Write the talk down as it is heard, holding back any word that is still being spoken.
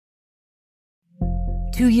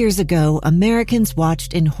2 years ago, Americans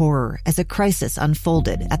watched in horror as a crisis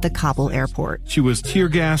unfolded at the Kabul airport. She was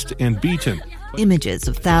tear-gassed and beaten. Images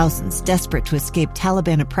of thousands desperate to escape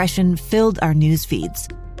Taliban oppression filled our news feeds.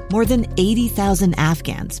 More than 80,000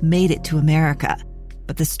 Afghans made it to America.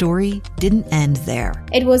 But the story didn't end there.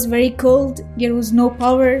 It was very cold. There was no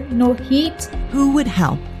power, no heat. Who would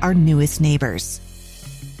help our newest neighbors?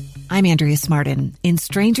 I'm Andrea Smartin. In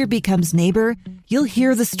Stranger Becomes Neighbor, you'll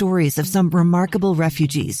hear the stories of some remarkable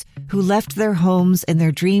refugees who left their homes and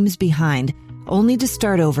their dreams behind, only to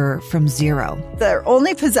start over from zero. Their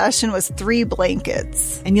only possession was 3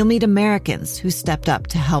 blankets. And you'll meet Americans who stepped up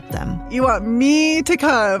to help them. You want me to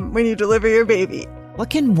come when you deliver your baby. What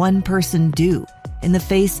can one person do in the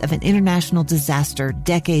face of an international disaster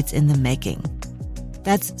decades in the making?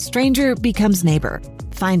 That's Stranger Becomes Neighbor.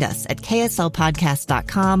 Find us at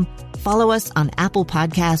kslpodcast.com. Follow us on Apple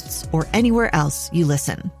Podcasts or anywhere else you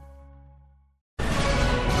listen.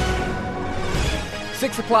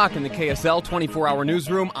 6 o'clock in the KSL 24-hour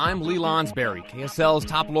newsroom. I'm Lee Lonsberry. KSL's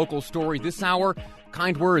top local story this hour.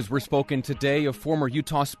 Kind words were spoken today of former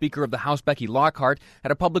Utah Speaker of the House Becky Lockhart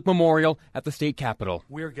at a public memorial at the state capitol.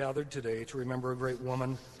 We are gathered today to remember a great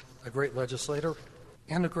woman, a great legislator,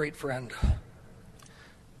 and a great friend.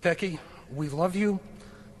 Becky, we love you.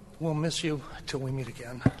 We'll miss you till we meet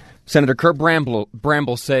again. Senator Kurt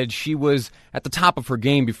Bramble said she was at the top of her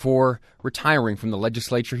game before retiring from the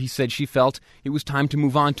legislature. He said she felt it was time to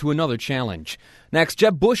move on to another challenge. Next,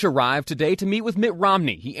 Jeb Bush arrived today to meet with Mitt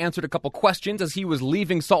Romney. He answered a couple questions as he was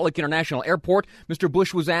leaving Salt Lake International Airport. Mr.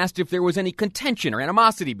 Bush was asked if there was any contention or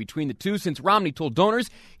animosity between the two since Romney told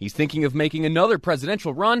donors he's thinking of making another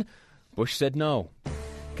presidential run. Bush said no.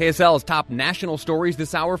 KSL's top national stories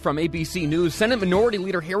this hour from ABC News. Senate Minority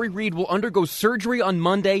Leader Harry Reid will undergo surgery on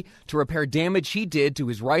Monday to repair damage he did to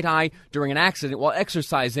his right eye during an accident while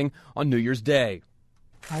exercising on New Year's Day.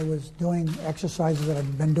 I was doing exercises that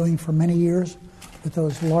I've been doing for many years with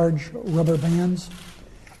those large rubber bands,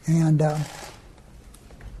 and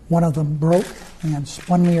one of them broke and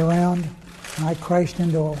spun me around, and I crashed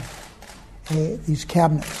into these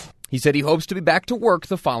cabinets. He said he hopes to be back to work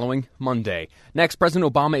the following Monday. Next, President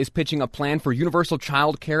Obama is pitching a plan for universal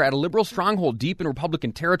child care at a liberal stronghold deep in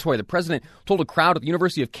Republican territory. The president told a crowd at the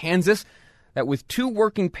University of Kansas that with 2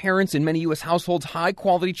 working parents in many U.S. households,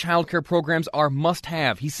 high-quality child care programs are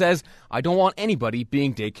must-have. He says, I don't want anybody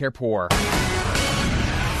being daycare poor.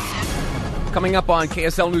 Coming up on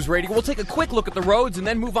KSL News Radio, we'll take a quick look at the roads and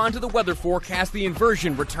then move on to the weather forecast. The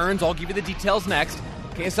inversion returns. I'll give you the details next.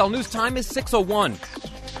 KSL News time is 6:01.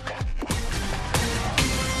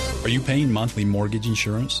 Are you paying monthly mortgage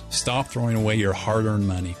insurance? Stop throwing away your hard-earned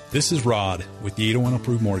money. This is Rod with the 801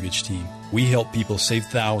 Approved Mortgage Team. We help people save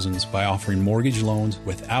thousands by offering mortgage loans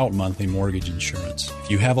without monthly mortgage insurance. If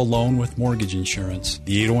you have a loan with mortgage insurance,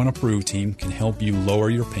 the 801 Approved Team can help you lower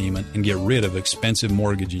your payment and get rid of expensive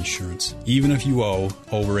mortgage insurance, even if you owe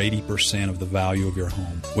over 80% of the value of your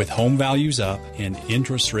home. With home values up and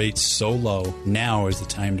interest rates so low, now is the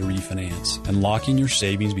time to refinance and lock in your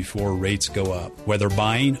savings before rates go up. Whether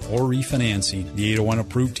buying or refinancing, the 801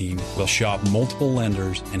 Approved Team will shop multiple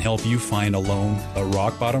lenders and help you find a loan at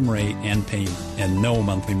rock bottom rate and payment and no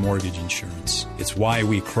monthly mortgage insurance. It's why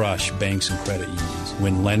we crush banks and credit unions.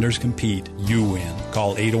 When lenders compete, you win.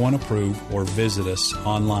 Call 801 Approved or visit us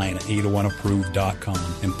online at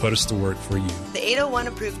 801approved.com and put us to work for you. The 801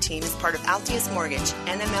 Approved Team is part of Altius Mortgage,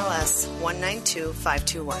 NMLS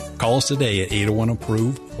 192521. Call us today at 801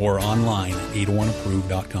 Approved or online at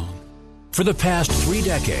 801approved.com. For the past 3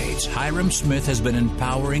 decades, Hiram Smith has been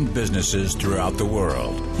empowering businesses throughout the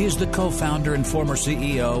world. He is the co-founder and former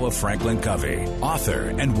CEO of Franklin Covey,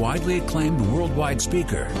 author and widely acclaimed worldwide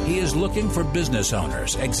speaker. He is looking for business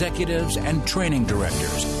owners, executives, and training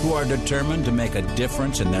directors who are determined to make a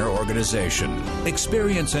difference in their organization.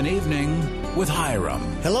 Experience an evening with Hiram.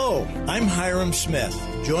 Hello, I'm Hiram Smith.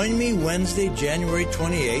 Join me Wednesday, January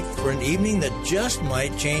 28th for an evening that just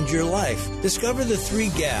might change your life. Discover the 3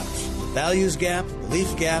 gaps: values gap,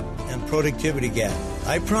 belief gap, and productivity gap.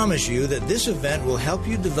 I promise you that this event will help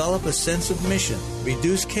you develop a sense of mission,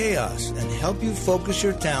 reduce chaos, and help you focus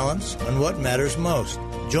your talents on what matters most.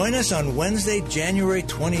 Join us on Wednesday, January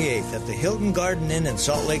 28th at the Hilton Garden Inn in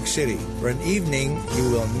Salt Lake City for an evening you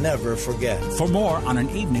will never forget. For more on an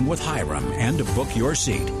evening with Hiram and to book your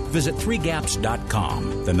seat, visit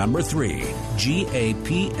 3gaps.com. The number 3,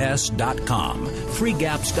 GAPS.com.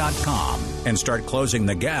 3gaps.com. And start closing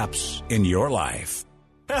the gaps in your life.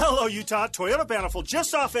 Hello, Utah. Toyota Bountiful,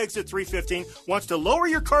 just off exit 315, wants to lower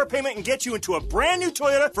your car payment and get you into a brand new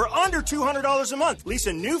Toyota for under $200 a month. Lease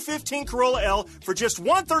a new 15 Corolla L for just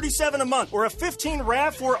 $137 a month, or a 15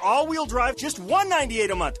 RAV4 all-wheel drive, just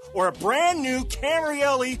 $198 a month, or a brand new Camry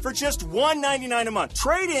LE for just $199 a month.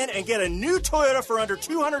 Trade in and get a new Toyota for under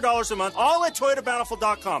 $200 a month, all at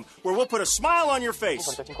ToyotaBountiful.com, where we'll put a smile on your face.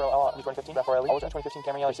 2015 Corolla L, 2015 RAV4 LE, 2015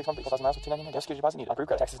 Camry LE, 6 months, 12,000 miles with $299. No security deposit needed. Approved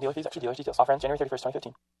credit. Taxes, dealer fees, extra dealer details. Offer ends January 31st,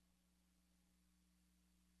 2015.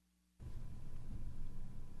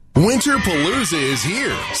 Winter Palooza is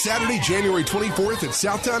here. Saturday, January 24th at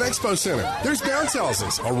Southtown Expo Center. There's bounce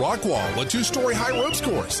houses, a rock wall, a 2-story high ropes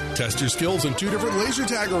course. Test your skills in 2 different laser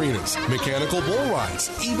tag arenas, mechanical bull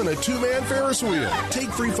rides, even a 2-man Ferris wheel. Take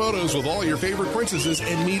free photos with all your favorite princesses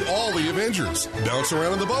and meet all the Avengers. Bounce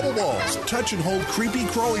around in the bubble balls, touch and hold creepy,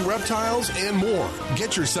 crawly reptiles, and more.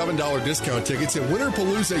 Get your $7 discount tickets at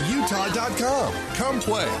winterpaloozautah.com. Come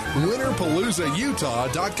play.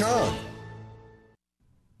 winterpaloozautah.com.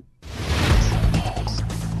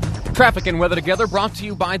 Traffic and weather together brought to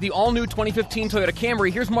you by the all-new 2015 Toyota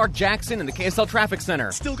Camry. Here's Mark Jackson in the KSL Traffic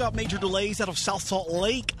Center. Still got major delays out of South Salt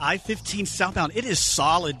Lake. I-15 southbound. It is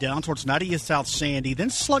solid down towards 90th South Sandy. Then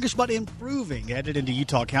sluggish but improving. Headed into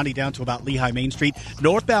Utah County down to about Lehigh Main Street.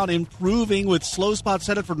 Northbound improving with slow spots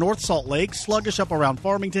headed for North Salt Lake. Sluggish up around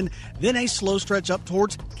Farmington. Then a slow stretch up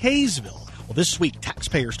towards Kaysville. Well, this week,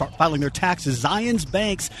 taxpayers start filing their taxes. Zions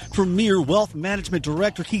Bank's Premier Wealth Management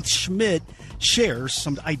Director Keith Schmidt shares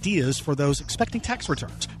some ideas for those expecting tax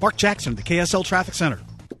returns. Mark Jackson, the KSL Traffic Center.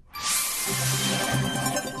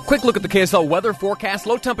 Quick look at the KSL weather forecast.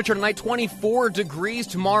 Low temperature tonight, 24 degrees.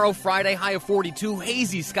 Tomorrow, Friday, high of 42.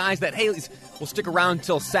 Hazy skies. That haze will stick around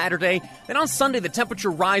until Saturday. Then on Sunday, the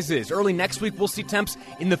temperature rises. Early next week, we'll see temps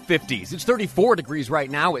in the 50s. It's 34 degrees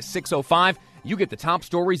right now at 6:05. You get the top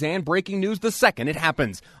stories and breaking news the second it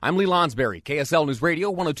happens. I'm Lee Lonsberry, KSL News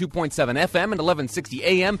Radio, 102.7 FM and 1160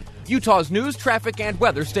 AM, Utah's news, traffic, and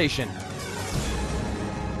weather station.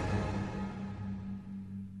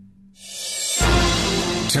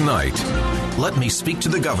 Tonight, let me speak to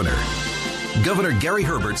the governor. Governor Gary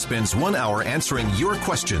Herbert spends 1 hour answering your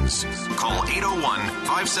questions. Call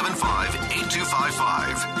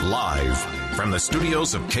 801-575-8255. Live from the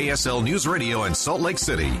studios of KSL News Radio in Salt Lake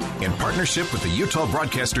City, in partnership with the Utah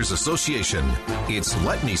Broadcasters Association, it's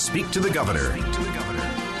Let Me Speak to the Governor.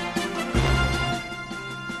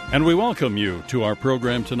 And we welcome you to our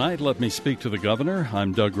program tonight. Let me speak to the governor.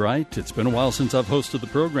 I'm Doug Wright. It's been a while since I've hosted the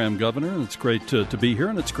program, Governor, and it's great to be here,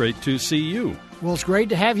 and it's great to see you. Well, it's great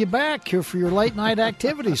to have you back here for your late-night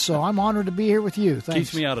activities, so I'm honored to be here with you. Thanks.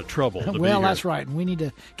 Keeps me out of trouble to be Well, here. that's right, and we need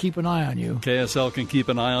to keep an eye on you. KSL can keep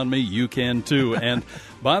an eye on me. You can, too. And,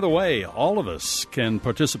 by the way, all of us can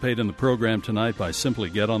participate in the program tonight by simply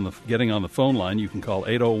getting on the phone line. You can call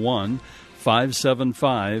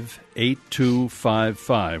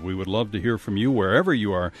 801-575-8255. We would love to hear from you wherever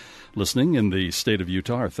you are listening in the state of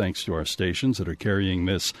Utah. Our thanks to our stations that are carrying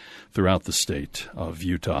this throughout the state of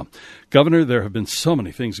Utah. Governor, there have been so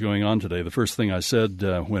many things going on today. The first thing I said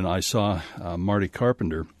when I saw Marty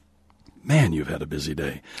Carpenter, man, you've had a busy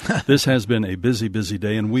day. This has been a busy, busy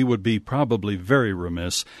day, and we would be probably very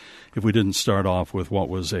remiss if we didn't start off with what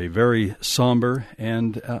was a very somber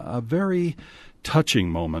and a very touching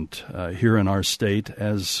moment here in our state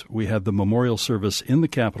as we had the memorial service in the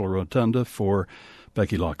Capitol Rotunda for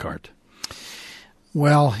Becky Lockhart.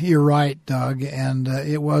 Well, you're right, Doug, and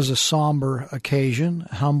it was a somber occasion,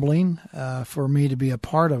 humbling for me to be a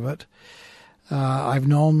part of it. I've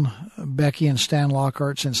known Becky and Stan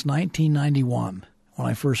Lockhart since 1991 when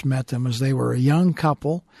I first met them, as they were a young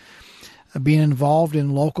couple being involved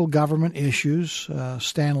in local government issues.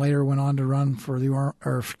 Stan later went on to run for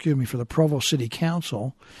the Provo City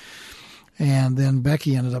Council, and then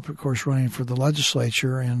Becky ended up, of course, running for the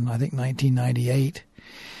legislature in, I think, 1998.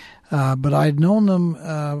 But I'd known them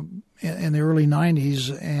in the early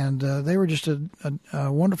 90s, and they were just a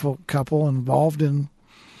wonderful couple involved in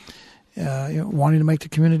wanting to make the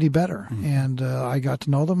community better. Mm-hmm. And I got to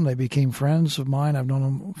know them. They became friends of mine. I've known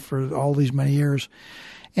them for all these many years.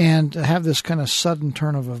 And to have this kind of sudden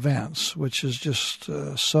turn of events, which is just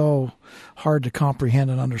so hard to comprehend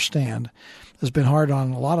and understand, has been hard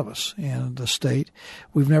on a lot of us in the state.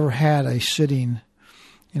 We've never had a sitting,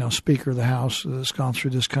 Speaker of the House that's gone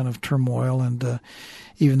through this kind of turmoil. And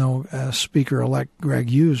even though Speaker-elect Greg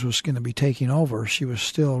Hughes was going to be taking over, she was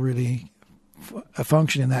still really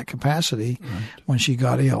functioning in that capacity when she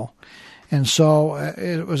got ill. And so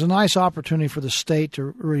it was a nice opportunity for the state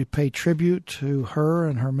to really pay tribute to her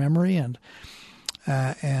and her memory, and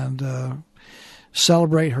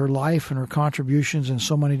celebrate her life and her contributions in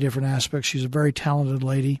so many different aspects. She's a very talented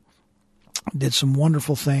lady, did some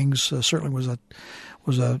wonderful things, certainly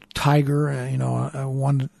was a tiger,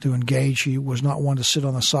 one to engage. She was not one to sit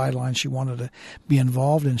on the sidelines. She wanted to be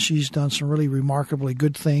involved, and she's done some really remarkably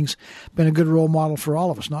good things, been a good role model for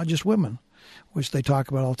all of us, not just women, which they talk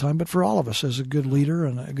about all the time, but for all of us as a good leader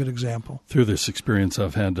and a good example. Through this experience,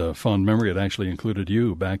 I've had a fond memory. It actually included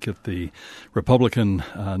you back at the Republican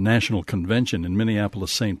National Convention in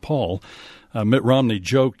Minneapolis, St. Paul. Mitt Romney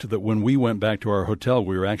joked that when we went back to our hotel,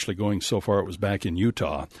 we were actually going so far it was back in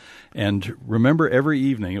Utah. And remember, every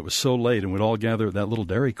evening it was so late, and we'd all gather at that little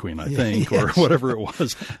Dairy Queen, I think, yes, or whatever it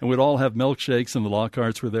was, and we'd all have milkshakes, and the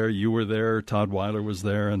Lockharts were there, you were there, Todd Weiler was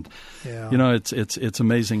there, and it's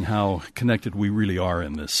amazing how connected we really are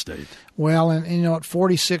in this state. Well, and at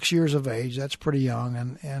 46 years of age, that's pretty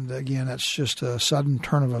young, and again, that's just a sudden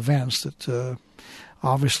turn of events that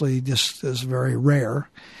obviously just is very rare.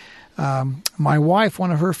 My wife,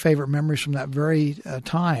 one of her favorite memories from that very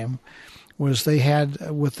time was they had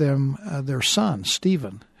with them their son,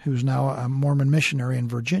 Stephen, who's now a Mormon missionary in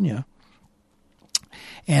Virginia.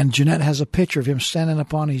 And Jeanette has a picture of him standing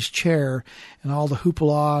up on his chair and all the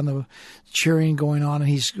hoopla and the cheering going on, and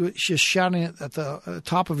he's just shouting at the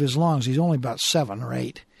top of his lungs. He's only about 7 or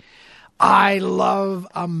 8. I love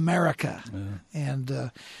America. Yeah.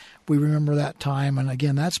 And we remember that time, and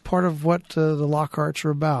again, that's part of what the Lockharts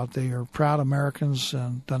are about. They are proud Americans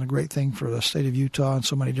and done a great thing for the state of Utah in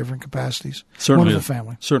so many different capacities. Certainly, wonderful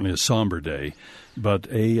family. Certainly a somber day, but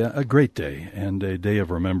a great day and a day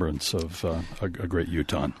of remembrance of a great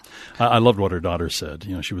Utahn. I loved what her daughter said.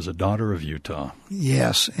 She was a daughter of Utah.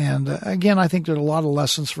 Yes, and again, I think there are a lot of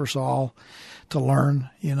lessons for us all to learn.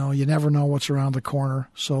 You never know what's around the corner,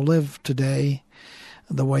 so live today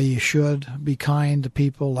the way you should. Be kind to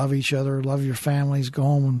people, love each other, love your families, go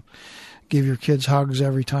home and give your kids hugs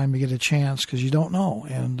every time you get a chance, because you don't know.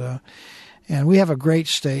 And we have a great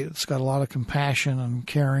state. It's got a lot of compassion and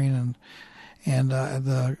caring, and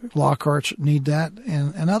the Lockharts need that,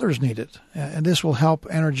 and others need it. And this will help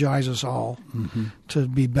energize us all to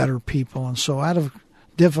be better people. And so out of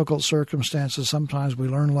difficult circumstances, sometimes we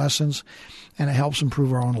learn lessons, and it helps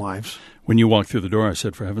improve our own lives. When you walked through the door, I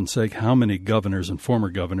said, for heaven's sake, how many governors and former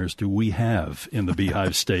governors do we have in the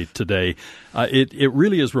Beehive State today? It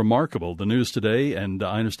really is remarkable, the news today, and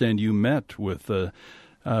I understand you met with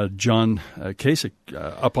John Kasich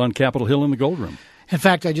up on Capitol Hill in the Gold Room. In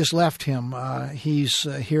fact, I just left him. He's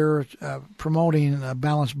here promoting a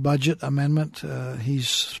balanced budget amendment. He's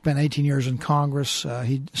spent 18 years in Congress.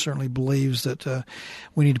 He certainly believes that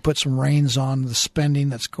we need to put some reins on the spending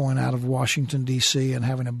that's going out of Washington, D.C., and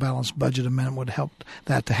having a balanced budget amendment would help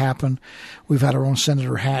that to happen. We've had our own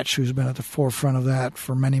Senator Hatch, who's been at the forefront of that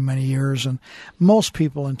for many, many years. And most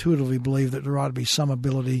people intuitively believe that there ought to be some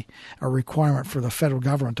ability or requirement for the federal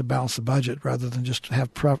government to balance the budget rather than just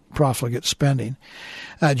have profligate spending.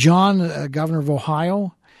 John, Governor of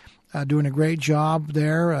Ohio, doing a great job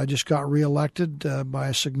there, just got reelected by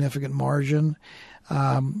a significant margin.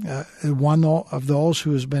 One of those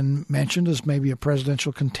who has been mentioned as maybe a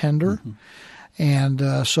presidential contender.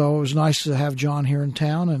 And so it was nice to have John here in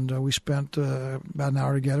town, and we spent about an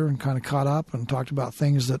hour together and kind of caught up and talked about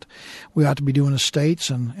things that we ought to be doing as states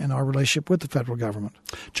and our relationship with the federal government.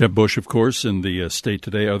 Jeb Bush, of course, in the state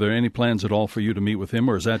today. Are there any plans at all for you to meet with him,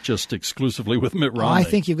 or is that just exclusively with Mitt Romney? I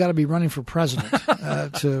think you've got to be running for president.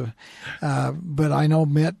 But I know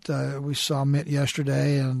Mitt. We saw Mitt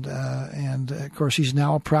yesterday, and of course he's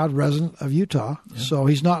now a proud resident of Utah. Yeah. So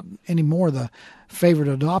he's not anymore the favorite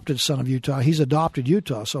adopted son of Utah. He's adopted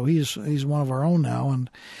Utah, so he's one of our own now, and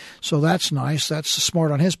so that's nice. That's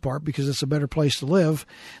smart on his part, because it's a better place to live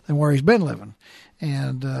than where he's been living.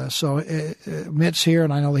 And so Mitt's here,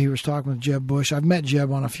 and I know that he was talking with Jeb Bush. I've met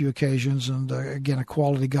Jeb on a few occasions, and again, a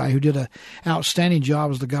quality guy who did an outstanding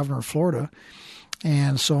job as the governor of Florida.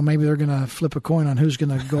 And so maybe they're going to flip a coin on who's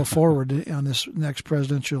going to go forward on this next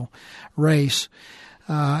presidential race.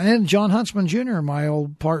 And John Huntsman Jr., my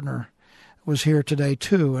old partner, was here today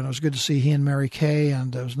too, and it was good to see he and Mary Kay,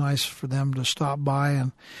 and it was nice for them to stop by,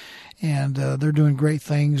 and they're doing great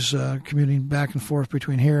things, commuting back and forth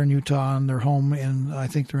between here and Utah, and their home I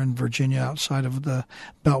think they're in Virginia, outside of the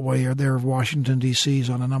Beltway, or there of Washington, D.C., is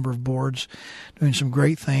on a number of boards, doing some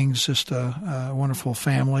great things, just a wonderful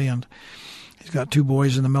family, and He's got 2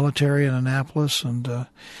 boys in the military in Annapolis, and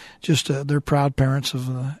they're proud parents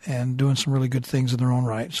and doing some really good things in their own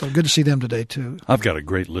right. So good to see them today, too. I've got a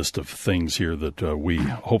great list of things here that we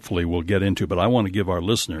hopefully will get into, but I want to give our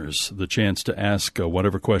listeners the chance to ask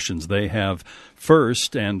whatever questions they have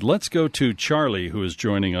first. And let's go to Charlie, who is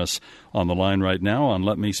joining us on the line right now on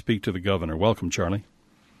Let Me Speak to the Governor. Welcome, Charlie.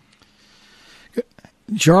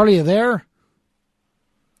 Charlie, you there?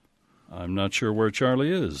 I'm not sure where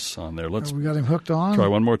Charlie is on there. We got him hooked on. Try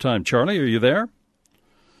one more time. Charlie, are you there?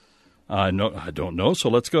 I don't know, so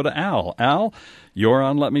let's go to Al. Al, you're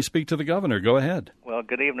on Let Me Speak to the Governor. Go ahead. Well,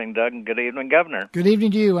 good evening, Doug, and good evening, Governor. Good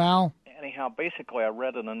evening to you, Al. Anyhow, basically, I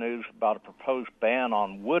read in the news about a proposed ban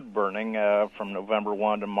on wood burning from November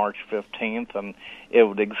 1 to March 15th, and it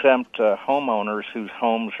would exempt homeowners whose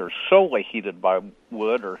homes are solely heated by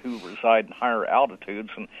wood or who reside in higher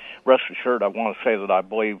altitudes. And rest assured, I want to say that I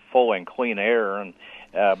believe full and clean air. And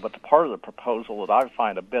but the part of the proposal that I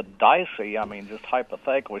find a bit dicey, I mean, just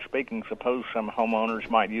hypothetically speaking, suppose some homeowners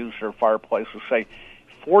might use their fireplaces, say,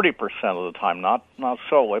 40% of the time, not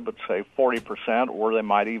solely, but say 40%, or they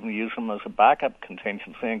might even use them as a backup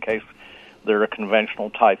contingency in case their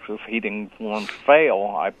conventional types of heating forms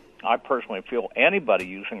fail. I personally feel anybody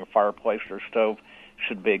using a fireplace or stove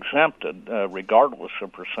should be exempted, regardless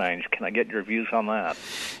of percentage. Can I get your views on that?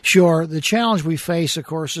 Sure. The challenge we face, of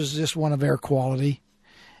course, is just one of air quality.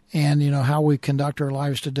 And, how we conduct our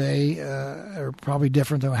lives today are probably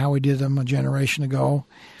different than how we did them a generation ago.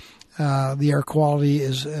 The air quality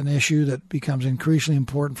is an issue that becomes increasingly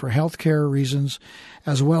important for healthcare reasons,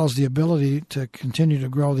 as well as the ability to continue to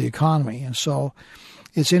grow the economy. And so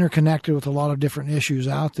it's interconnected with a lot of different issues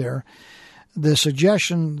out there. The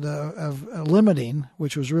suggestion of limiting,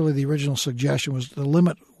 which was really the original suggestion, was to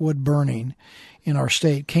limit wood burning in our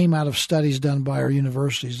state, came out of studies done by our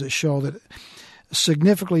universities that show that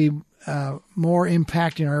significantly more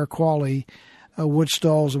impacting our air quality wood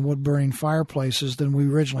stoves and wood-burning fireplaces than we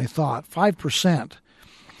originally thought. 5%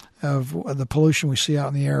 of the pollution we see out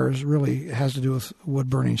in the air really has to do with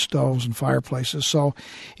wood-burning stoves and fireplaces. So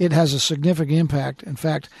it has a significant impact. In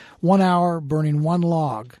fact, 1 hour burning one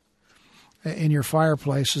log in your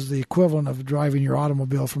fireplace is the equivalent of driving your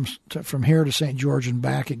automobile from here to St. George and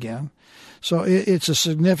back again. So it's a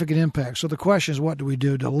significant impact. So the question is, what do we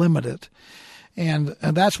do to limit it? And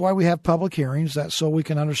that's why we have public hearings, that's so we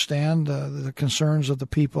can understand the concerns of the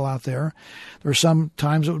people out there. There are some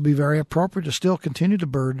times it would be very appropriate to still continue to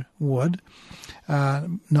burn wood,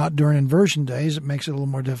 not during inversion days. It makes it a little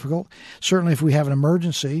more difficult. Certainly if we have an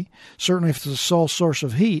emergency, certainly if it's the sole source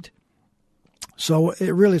of heat. So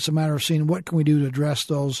it's a matter of seeing what can we do to address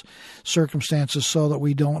those circumstances so that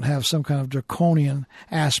we don't have some kind of draconian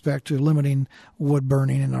aspect to limiting wood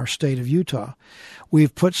burning in our state of Utah.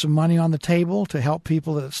 We've put some money on the table to help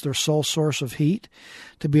people that it's their sole source of heat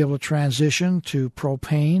to be able to transition to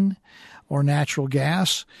propane or natural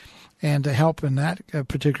gas, and to help in that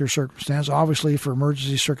particular circumstance. Obviously, for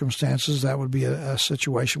emergency circumstances, that would be a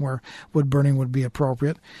situation where wood burning would be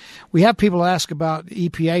appropriate. We have people ask about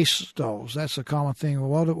EPA stoves. That's a common thing.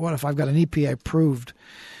 Well, what if I've got an EPA-approved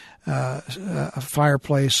a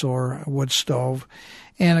fireplace or a wood stove?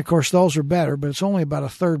 And, of course, those are better, but it's only about a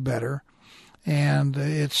third better. And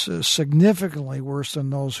it's significantly worse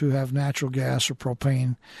than those who have natural gas or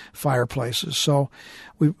propane fireplaces. So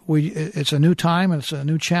it's a new time and it's a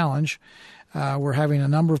new challenge. We're having a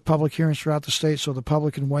number of public hearings throughout the state so the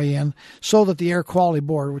public can weigh in, so that the Air Quality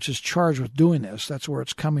Board, which is charged with doing this, that's where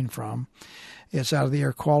it's coming from. It's out of the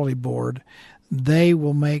Air Quality Board. They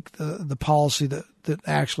will make the policy that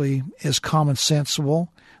actually is common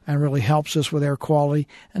sensible and really helps us with air quality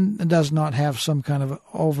and does not have some kind of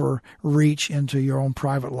overreach into your own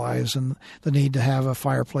private lives and the need to have a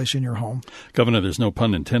fireplace in your home. Governor, there's no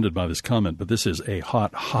pun intended by this comment, but this is a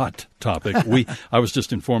hot topic. I was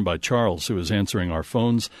just informed by Charles, who was answering our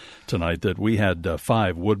phones tonight, that we had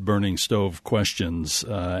 5 wood-burning stove questions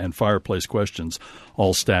and fireplace questions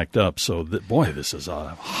all stacked up. So, this is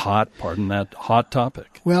a hot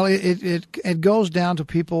topic. Well, it goes down to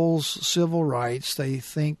people's civil rights. They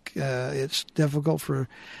think it's difficult for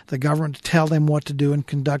the government to tell them what to do in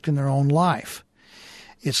conducting their own life.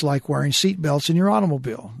 It's like wearing seatbelts in your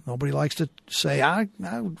automobile. Nobody likes to say,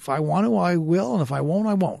 if I want to, I will, and if I won't,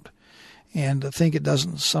 I won't. And to think it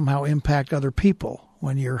doesn't somehow impact other people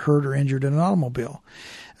when you're hurt or injured in an automobile.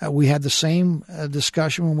 We had the same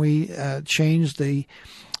discussion when we changed the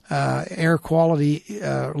air quality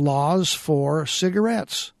laws for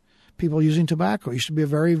cigarettes. People using tobacco. It used to be a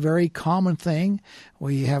very, very common thing.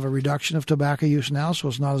 We have a reduction of tobacco use now, so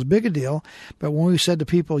it's not as big a deal. But when we said to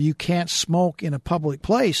people, you can't smoke in a public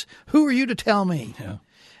place, who are you to tell me? Yeah.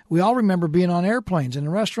 We all remember being on airplanes and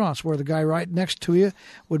in restaurants where the guy right next to you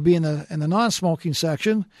would be in the non-smoking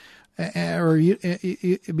section, or you'd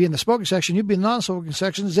be in the smoking section, you'd be in the non-smoking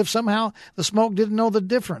section, as if somehow the smoke didn't know the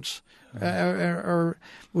difference, or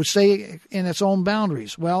would stay in its own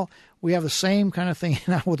boundaries. Well, we have the same kind of thing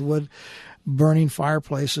now with wood burning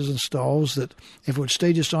fireplaces and stoves, that if it would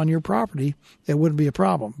stay just on your property, it wouldn't be a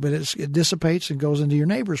problem. But it dissipates and goes into your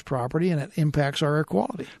neighbor's property, and it impacts our air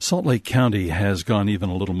quality. Salt Lake County has gone even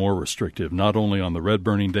a little more restrictive, not only on the red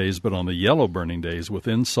burning days, but on the yellow burning days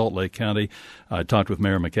within Salt Lake County. I talked with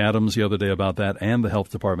Mayor McAdams the other day about that, and the health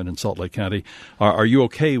department in Salt Lake County. Are you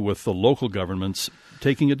okay with the local governments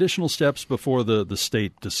taking additional steps before the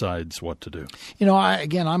state decides what to do?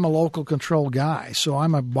 I'm a local control guy, so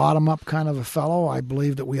I'm a bottom-up kind of a fellow. I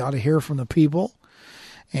believe that we ought to hear from the people,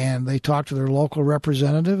 and they talk to their local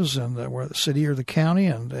representatives and the city or the county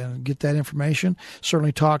and get that information.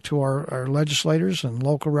 Certainly talk to our legislators and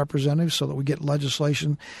local representatives so that we get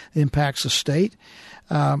legislation that impacts the state.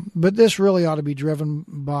 But this really ought to be driven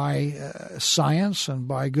by science and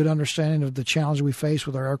by good understanding of the challenge we face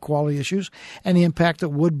with our air quality issues and the impact that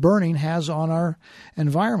wood burning has on our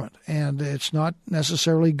environment. And it's not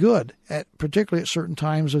necessarily good, particularly at certain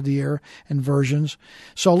times of the year and versions.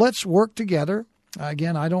 So let's work together.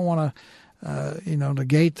 Again, I don't want to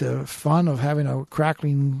negate the fun of having a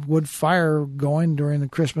crackling wood fire going during the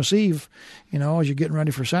Christmas Eve, as you're getting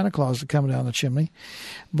ready for Santa Claus to come down the chimney.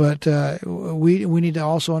 But we need to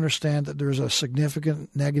also understand that there's a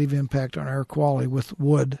significant negative impact on air quality with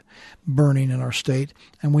wood burning in our state,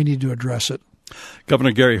 and we need to address it.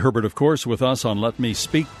 Governor Gary Herbert, of course, with us on Let Me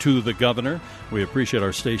Speak to the Governor. We appreciate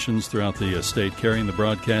our stations throughout the state carrying the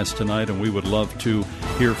broadcast tonight, and we would love to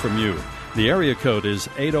hear from you. The area code is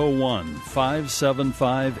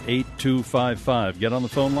 801-575-8255. Get on the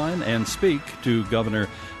phone line and speak to Governor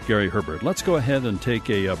Gary Herbert. Let's go ahead and take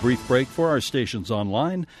a brief break for our stations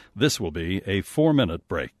online. This will be a 4-minute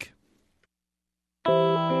break.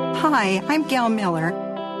 Hi, I'm Gail Miller.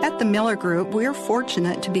 At the Miller Group, we're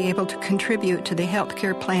fortunate to be able to contribute to the health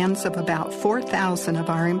care plans of about 4,000 of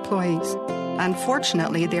our employees.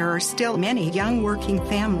 Unfortunately, there are still many young working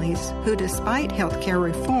families who, despite health care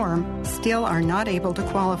reform, still are not able to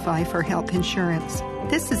qualify for health insurance.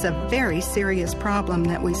 This is a very serious problem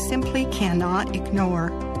that we simply cannot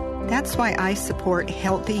ignore. That's why I support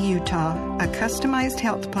Healthy Utah, a customized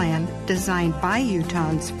health plan designed by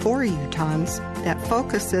Utahns for Utahns that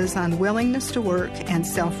focuses on willingness to work and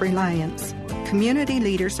self-reliance. Community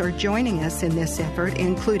leaders are joining us in this effort,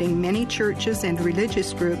 including many churches and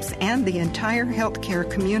religious groups and the entire healthcare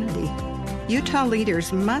community. Utah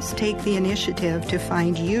leaders must take the initiative to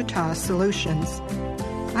find Utah solutions.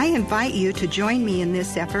 I invite you to join me in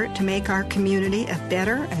this effort to make our community a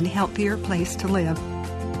better and healthier place to live.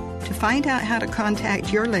 To find out how to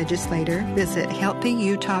contact your legislator, visit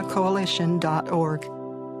healthyutahcoalition.org.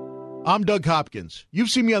 I'm Doug Hopkins. You've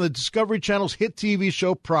seen me on the Discovery Channel's hit TV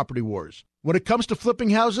show Property Wars. When it comes to flipping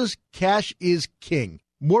houses, cash is king.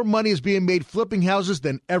 More money is being made flipping houses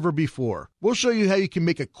than ever before. We'll show you how you can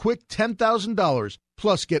make a quick $10,000,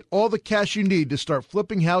 plus get all the cash you need to start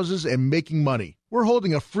flipping houses and making money. We're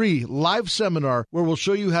holding a free live seminar where we'll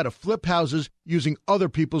show you how to flip houses using other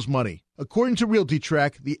people's money. According to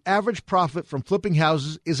RealtyTrack, the average profit from flipping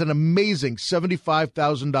houses is an amazing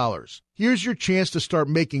 $75,000. Here's your chance to start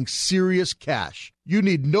making serious cash. You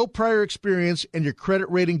need no prior experience, and your credit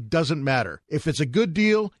rating doesn't matter. If it's a good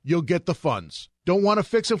deal, you'll get the funds. Don't want to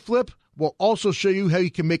fix and flip? We'll also show you how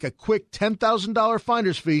you can make a quick $10,000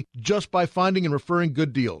 finder's fee just by finding and referring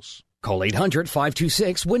good deals. Call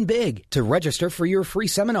 800-526-WIN-BIG to register for your free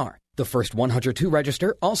seminar. The first 100 to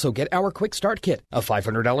register also get our Quick Start Kit, a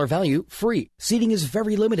 $500 value, free. Seating is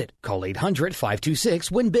very limited. Call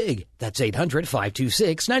 800-526-WIN-BIG. That's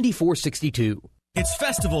 800-526-9462. It's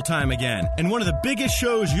festival time again, and one of the biggest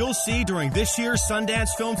shows you'll see during this year's Sundance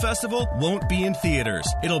Film Festival won't be in theaters.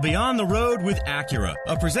 It'll be on the road with Acura,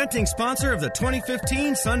 a presenting sponsor of the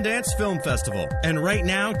 2015 Sundance Film Festival. And right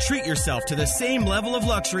now, treat yourself to the same level of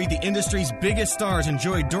luxury the industry's biggest stars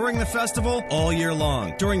enjoy during the festival all year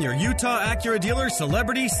long, during your Utah Acura dealer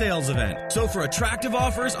celebrity sales event. So for attractive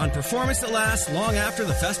offers on performance that lasts long after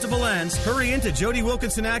the festival ends, hurry into Jody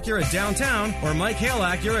Wilkinson Acura downtown or Mike Hale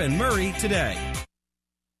Acura in Murray today.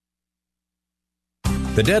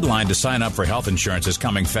 The deadline to sign up for health insurance is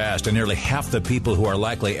coming fast, and nearly half the people who are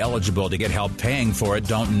likely eligible to get help paying for it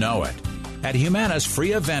don't know it. At Humana's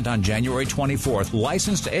free event on January 24th,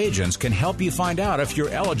 licensed agents can help you find out if you're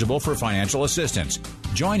eligible for financial assistance.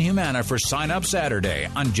 Join Humana for Sign Up Saturday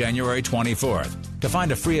on January 24th. To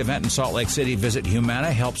find a free event in Salt Lake City, visit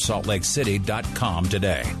HumanaHelpSaltLakeCity.com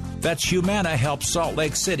today. That's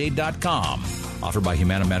HumanaHelpSaltLakeCity.com. Offered by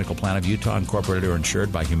Humana Medical Plan of Utah, Incorporated, or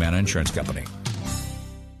insured by Humana Insurance Company.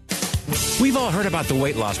 We've all heard about the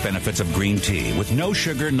weight loss benefits of green tea. With no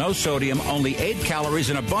sugar, no sodium, only 8 calories,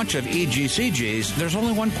 and a bunch of EGCGs, there's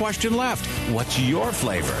only one question left. What's your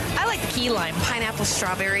flavor? I like key lime, pineapple,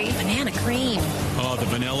 strawberry, banana cream. Oh, the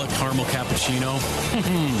vanilla caramel cappuccino.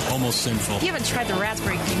 Almost sinful. If you haven't tried the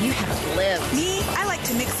raspberry cream, you haven't lived. Me, I like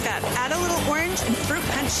to mix it up. Add a little orange and fruit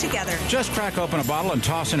punch together. Just crack open a bottle and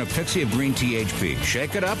toss in a pixie of green tea HP.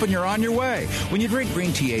 Shake it up and you're on your way. When you drink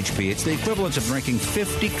green tea HP, it's the equivalent of drinking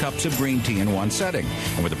 50 cups of green tea in one setting.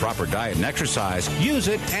 And with the proper diet and exercise, use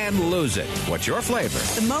it and lose it. What's your flavor?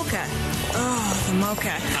 The mocha. Oh, the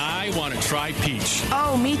mocha. I want to try peach.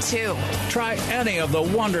 Oh, me too. Try any of the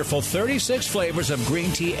wonderful 36 flavors of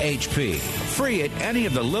green tea HP. Free at any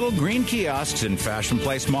of the little green kiosks in Fashion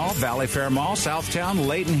Place Mall, Valley Fair Mall, Southtown,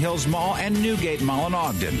 Layton Hills Mall, and Newgate Mall in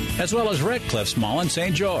Ogden, as well as Red Cliffs Mall in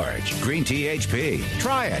St. George. Green tea HP.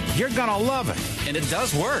 Try it. You're going to love it. And it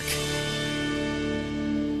does work.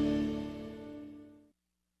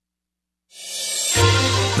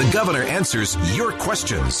 The governor answers your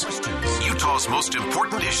questions. Utah's most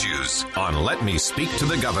important issues on Let Me Speak to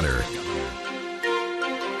the Governor.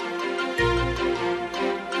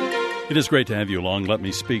 It is great to have you along. Let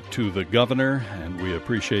me speak to the governor, and we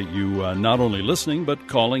appreciate you not only listening but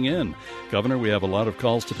calling in. Governor, we have a lot of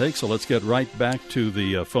calls to take, so let's get right back to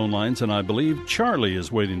the phone lines, and I believe Charlie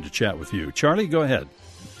is waiting to chat with you. Charlie, go ahead.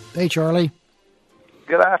 Hey, Charlie.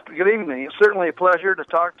 Good evening. It's certainly a pleasure to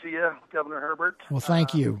talk to you, Governor Herbert. Well,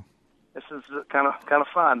 thank you. This is kind of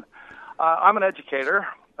fun. I'm an educator,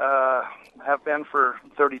 have been for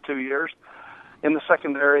 32 years in the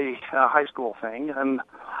secondary high school thing, and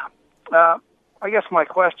I guess my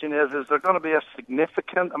question is there going to be a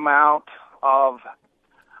significant amount of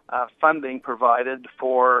funding provided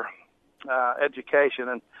for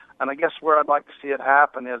education? And I guess where I'd like to see it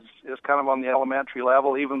happen is kind of on the elementary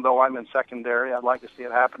level. Even though I'm in secondary, I'd like to see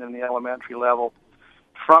it happen in the elementary level.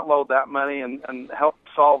 Front load that money and help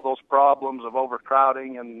solve those problems of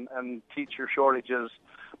overcrowding and teacher shortages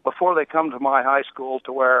before they come to my high school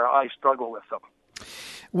to where I struggle with them.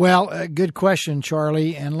 Well, good question,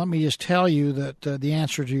 Charlie. And let me just tell you that the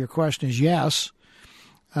answer to your question is yes.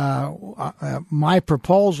 My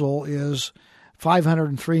proposal is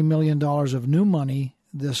 $503 million of new money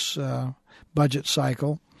this budget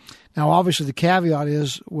cycle. Now, obviously, the caveat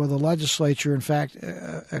is, will the legislature, in fact,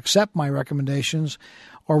 accept my recommendations,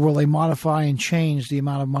 or will they modify and change the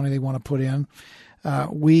amount of money they want to put in?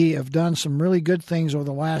 We have done some really good things over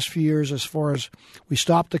the last few years as far as we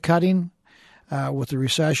stopped the cutting with the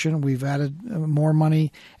recession. We've added more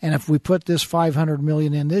money. And if we put this $500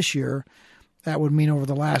 million in this year, that would mean over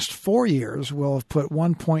the last 4 years, we'll have put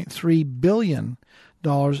 $1.3 billion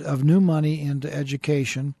of new money into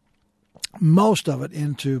education, most of it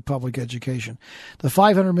into public education. The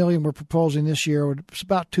 $500 million we're proposing this year, it's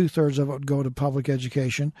about 2/3 of it would go to public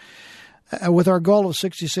education. With our goal of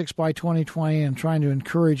 66 by 2020 and trying to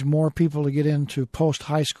encourage more people to get into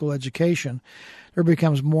post-high school education, there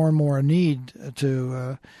becomes more and more a need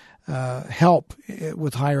to help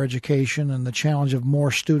with higher education and the challenge of more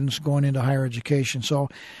students going into higher education. So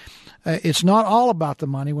it's not all about the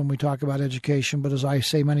money when we talk about education, but as I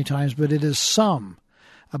say many times, but it is some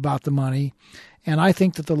about the money. And I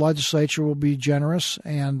think that the legislature will be generous,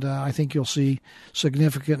 and I think you'll see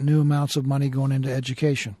significant new amounts of money going into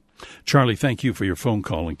education. Charlie, thank you for your phone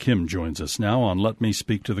call, and Kim joins us now on Let Me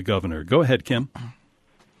Speak to the Governor. Go ahead, Kim.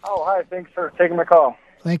 Oh, hi. Thanks for taking my call.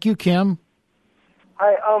 Thank you, Kim.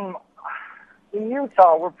 Hi. In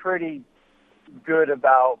Utah, we're pretty good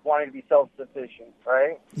about wanting to be self-sufficient,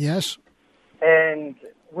 right? Yes. And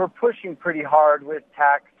we're pushing pretty hard with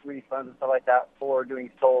tax refunds and stuff like that for doing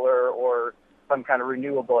solar or some kind of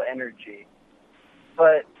renewable energy.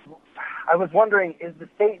 But I was wondering, is the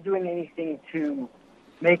state doing anything to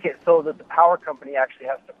make it so that the power company actually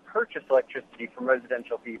has to purchase electricity from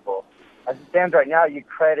residential people? As it stands right now, you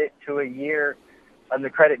credit to a year, and the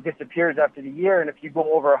credit disappears after the year, and if you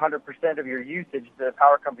go over 100% of your usage, the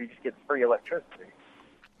power company just gets free electricity.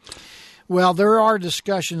 Well, there are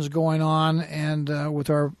discussions going on, and with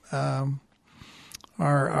our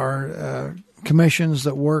commissions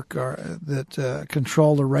that work that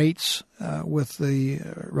control the rates with the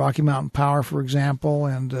Rocky Mountain Power, for example,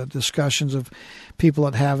 and discussions of people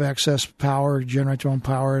that have excess power, generate their own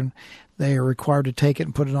power, and they are required to take it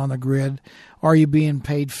and put it on the grid. Are you being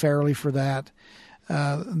paid fairly for that?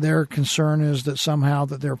 Their concern is that somehow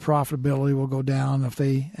that their profitability will go down if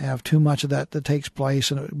they have too much of that takes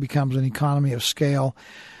place, and it becomes an economy of scale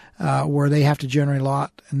where they have to generate a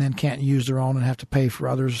lot and then can't use their own and have to pay for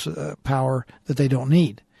others' power that they don't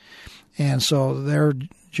need. And so their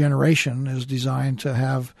generation is designed to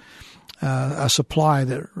have a supply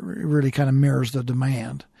that really kind of mirrors the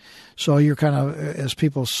demand. So you're kind of, as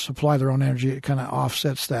people supply their own energy, it kind of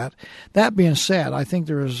offsets that. That being said, I think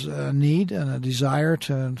there is a need and a desire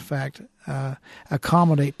to, in fact,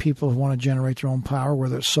 accommodate people who want to generate their own power,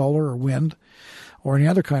 whether it's solar or wind or any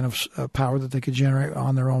other kind of power that they could generate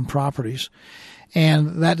on their own properties.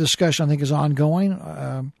 And that discussion, I think, is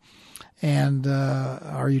ongoing. And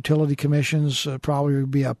our utility commissions probably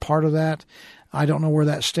would be a part of that. I don't know where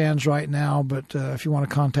that stands right now, but if you want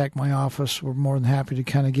to contact my office, we're more than happy to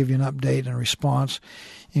kind of give you an update and a response.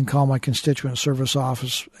 You can call my constituent service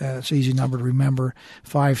office. It's an easy number to remember,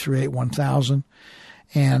 538-1000.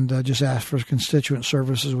 And just ask for constituent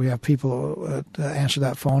services. We have people answer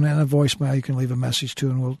that phone, and a voicemail you can leave a message to,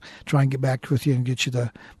 and we'll try and get back with you and get you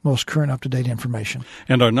the most current, up-to-date information.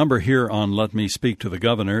 And our number here on Let Me Speak to the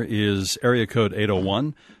Governor is area code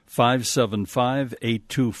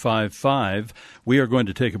 801-575-8255. We are going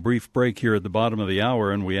to take a brief break here at the bottom of the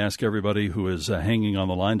hour, and we ask everybody who is hanging on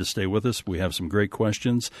the line to stay with us. We have some great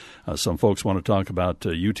questions. Some folks want to talk about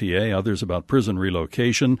UTA, others about prison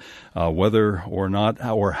relocation, whether or not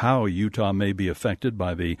or how Utah may be affected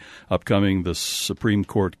by the Supreme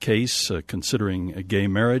Court case considering gay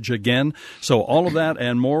marriage again. So all of that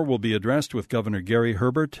and more will be addressed with Governor Gary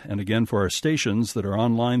Herbert. And again, for our stations that are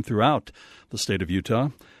online throughout the state of Utah,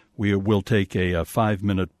 we will take a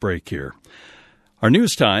 5-minute break here. Our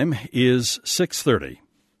news time is 6:30.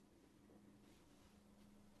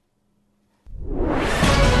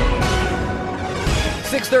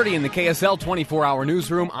 6:30 in the KSL 24-hour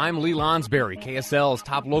newsroom. I'm Lee Lonsberry. KSL's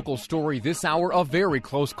top local story this hour, a very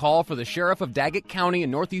close call for the sheriff of Daggett County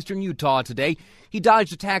in northeastern Utah today. He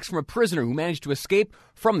dodged attacks from a prisoner who managed to escape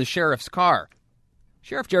from the sheriff's car.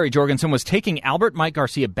 Sheriff Jerry Jorgensen was taking Albert Mike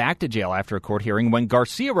Garcia back to jail after a court hearing when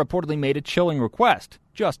Garcia reportedly made a chilling request,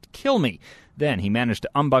 "Just kill me." Then he managed to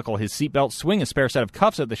unbuckle his seatbelt, swing a spare set of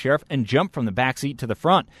cuffs at the sheriff, and jump from the back seat to the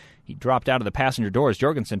front. He dropped out of the passenger door as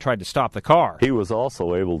Jorgensen tried to stop the car. He was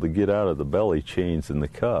also able to get out of the belly chains and the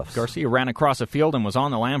cuffs. Garcia ran across a field and was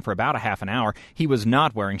on the lam for about a half an hour. He was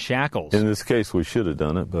not wearing shackles. In this case, we should have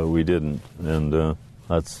done it, but we didn't, and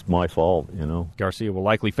that's my fault, you know. Garcia will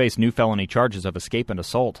likely face new felony charges of escape and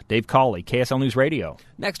assault. Dave Cawley, KSL News Radio.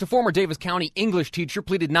 Next, a former Davis County English teacher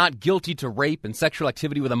pleaded not guilty to rape and sexual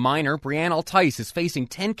activity with a minor. Brianne Altice is facing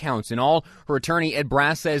 10 counts in all. Her attorney, Ed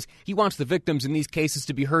Brass, says he wants the victims in these cases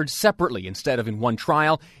to be heard separately instead of in one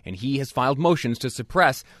trial, and he has filed motions to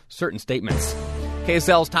suppress certain statements.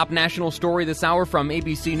 KSL's top national story this hour from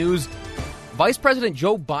ABC News. Vice President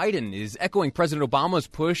Joe Biden is echoing President Obama's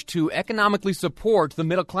push to economically support the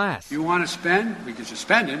middle class. You want to spend? We can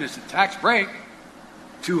suspend it. It's a tax break.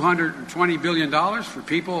 $220 billion for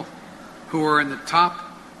people who are in the top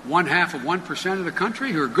 0.5% of the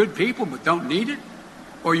country, who are good people but don't need it?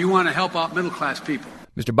 Or you want to help out middle class people?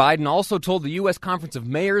 Mr. Biden also told the U.S. Conference of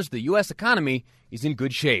Mayors the U.S. economy is in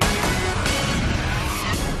good shape.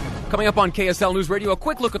 Coming up on KSL News Radio, a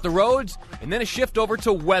quick look at the roads, and then a shift over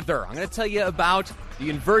to weather. I'm going to tell you about the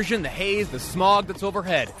inversion, the haze, the smog that's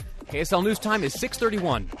overhead. KSL News Time is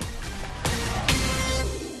 6:31.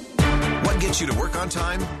 What gets you to work on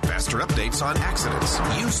time? Faster updates on accidents.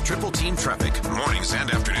 Use Triple Team Traffic, mornings and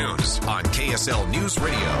afternoons on KSL News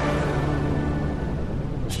Radio.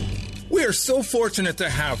 We are so fortunate to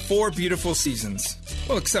have 4 beautiful seasons.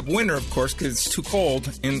 Well, except winter, of course, because it's too cold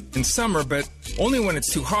in summer, but only when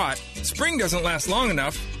it's too hot. Spring doesn't last long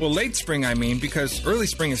enough. Well, late spring, I mean, because early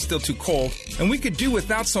spring is still too cold. And we could do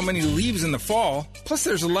without so many leaves in the fall. Plus,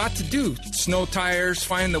 there's a lot to do. Snow tires,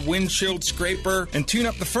 find the windshield scraper, and tune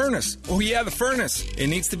up the furnace. Oh, yeah, the furnace. It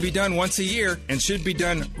needs to be done once a year and should be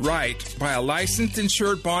done right by a licensed,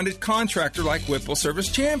 insured, bonded contractor like Whipple Service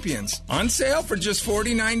Champions. On sale for just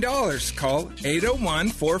 $49. Call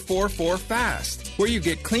 801-444-FAST, where you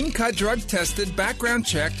get clean-cut, drug-tested,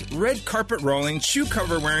 background-checked, red carpet rolling, shoe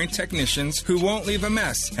cover-wearing technicians who won't leave a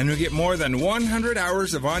mess and who get more than 100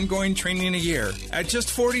 hours of ongoing training a year. At just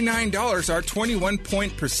 $49, our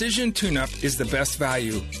 21-point precision tune-up is the best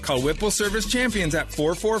value. Call Whipple Service Champions at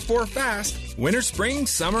 444-FAST. Winter, spring,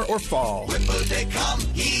 summer, or fall. Whipple, they come,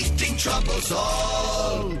 heating troubles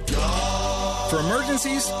all gone. For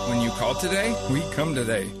emergencies, when you call today, we come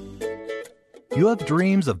today. You have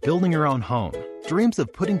dreams of building your own home, dreams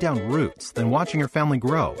of putting down roots, then watching your family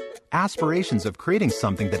grow, aspirations of creating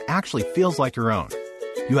something that actually feels like your own.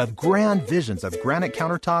 You have grand visions of granite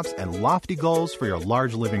countertops and lofty goals for your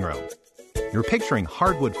large living room. You're picturing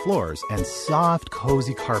hardwood floors and soft,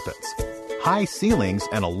 cozy carpets, high ceilings,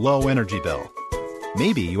 and a low energy bill.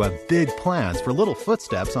 Maybe you have big plans for little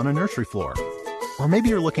footsteps on a nursery floor. Or maybe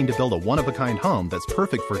you're looking to build a one-of-a-kind home that's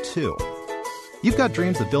perfect for two. You've got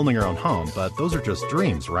dreams of building your own home, but those are just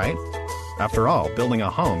dreams, right? After all, building a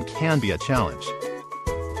home can be a challenge.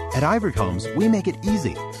 At Ivory Homes, we make it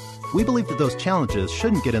easy. We believe that those challenges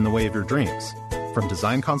shouldn't get in the way of your dreams. From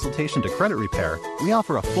design consultation to credit repair, we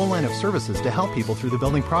offer a full line of services to help people through the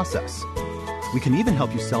building process. We can even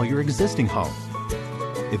help you sell your existing home.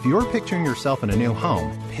 If you're picturing yourself in a new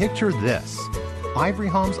home, picture this. Ivory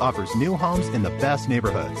Homes offers new homes in the best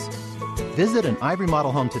neighborhoods. Visit an Ivory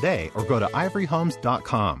model home today or go to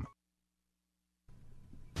ivoryhomes.com.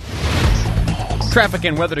 Traffic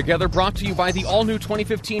and weather together, brought to you by the all-new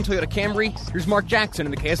 2015 Toyota Camry. Here's Mark Jackson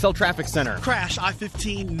in the KSL Traffic Center. Crash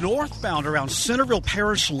I-15 northbound around Centerville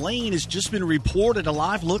Parish Lane has just been reported. A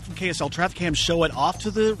live look from KSL Traffic Cam show it off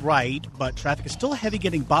to the right, but traffic is still heavy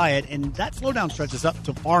getting by it, and that slowdown stretches up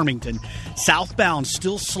to Farmington. Southbound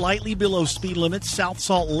still slightly below speed limits. South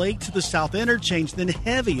Salt Lake to the south interchange, then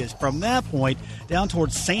heaviest from that point down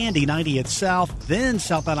towards Sandy, 90th South. Then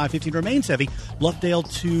southbound I-15 remains heavy. Bluffdale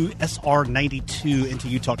to SR 92 into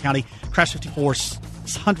Utah County. Crash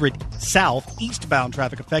 5400 south, eastbound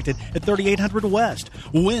traffic affected at 3800 west.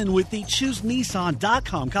 Win with the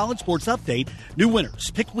ChooseNissan.com College Sports Update. New winners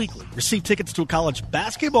picked weekly. Receive tickets to a college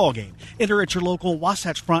basketball game. Enter at your local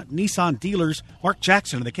Wasatch Front Nissan dealers. Mark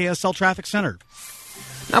Jackson in the KSL Traffic Center.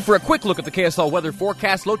 Now for a quick look at the KSL weather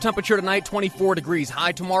forecast. Low temperature tonight, 24 degrees.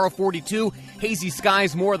 High tomorrow, 42. Hazy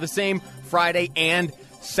skies, more of the same Friday and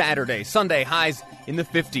Saturday. Sunday, highs in the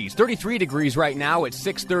 50s. 33 degrees right now at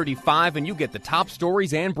 6:35, and you get the top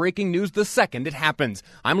stories and breaking news the second it happens.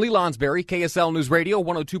 I'm Lee Lonsberry, KSL News Radio,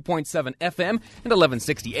 102.7 FM and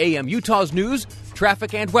 1160 AM, Utah's news,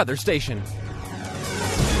 traffic, and weather station.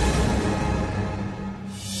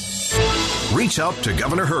 Reach out to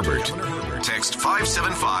Governor Herbert. Text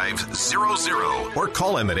 57500 or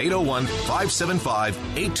call him at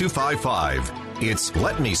 801-575-8255. It's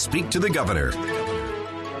Let Me Speak to the Governor.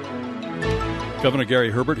 Governor Gary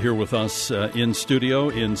Herbert here with us in studio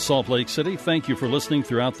in Salt Lake City. Thank you for listening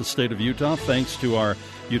throughout the state of Utah. Thanks to our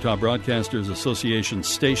Utah Broadcasters Association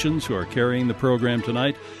stations who are carrying the program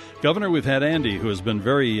tonight. Governor, we've had Andy, who has been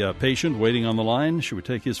very patient, waiting on the line. Should we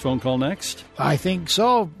take his phone call next? I think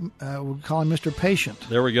so. We'll call him Mr. Patient.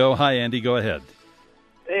 There we go. Hi, Andy. Go ahead.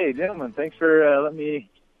 Hey, gentlemen. Thanks for letting me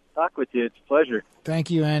talk with you. It's a pleasure. Thank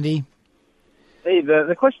you, Andy. Hey,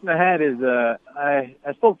 the question I had is I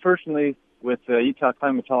spoke personally with Utah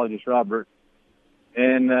climatologist Robert,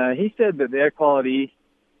 and he said that the air quality,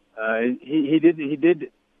 he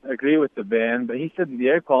did agree with the ban, but he said that the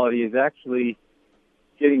air quality is actually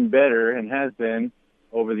getting better and has been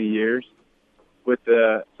over the years.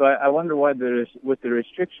 So I wonder why with the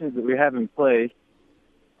restrictions that we have in place,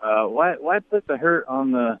 why put the hurt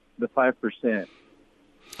on the 5%?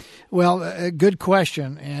 Well, a good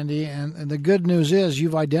question, Andy, and the good news is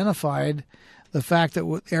you've identified the fact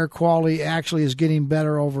that air quality actually is getting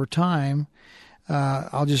better over time.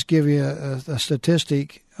 I'll just give you a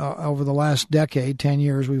statistic. Over the last decade, 10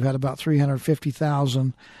 years, we've had about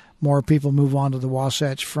 350,000 more people move on to the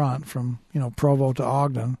Wasatch Front from Provo to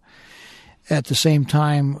Ogden. At the same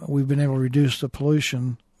time, we've been able to reduce the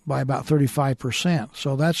pollution by about 35%.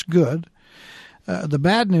 So that's good. The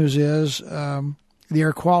bad news is the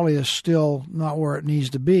air quality is still not where it needs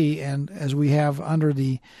to be, and as we have under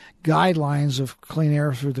the guidelines of clean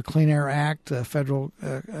air through the Clean Air Act, federal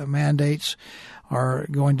mandates are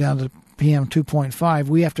going down to PM 2.5,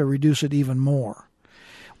 we have to reduce it even more.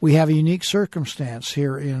 We have a unique circumstance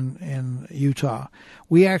here in Utah.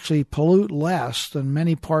 We actually pollute less than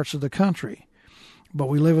many parts of the country, but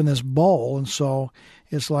we live in this bowl, and so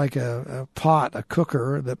it's like a pot, a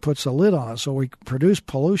cooker that puts a lid on it. So we produce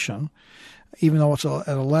pollution, even though it's at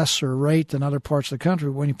a lesser rate than other parts of the country.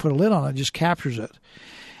 When you put a lid on it, it just captures it.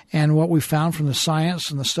 And what we found from the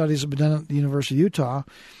science and the studies that have been done at the University of Utah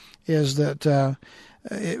is that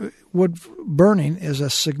wood burning is a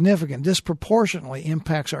significant, disproportionately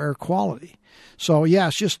impacts our air quality. So, yeah,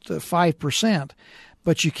 it's just 5%,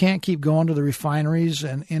 but you can't keep going to the refineries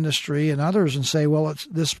and industry and others and say, well,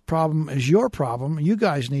 this problem is your problem. You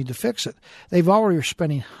guys need to fix it. They've already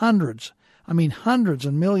spending hundreds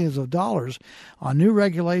and millions of dollars on new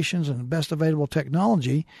regulations and best available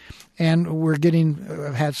technology, and we're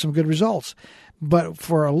had some good results. But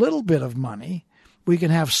for a little bit of money, we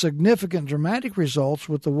can have significant, dramatic results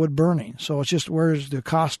with the wood burning. So it's just where's the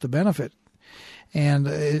cost to benefit? And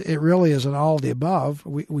it really is an all of the above.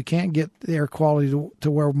 We can't get the air quality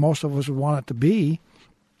to where most of us would want it to be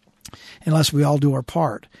unless we all do our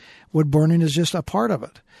part. Wood burning is just a part of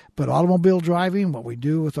it. But automobile driving, what we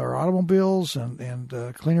do with our automobiles and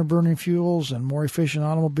cleaner burning fuels and more efficient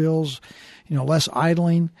automobiles, less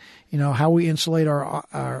idling, how we insulate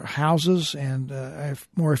our houses and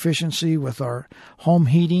more efficiency with our home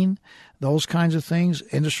heating, those kinds of things.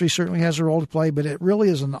 Industry certainly has a role to play, but it really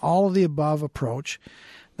is an all-of-the-above approach.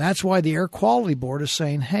 That's why the Air Quality Board is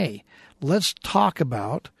saying, hey, let's talk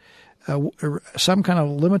about some kind of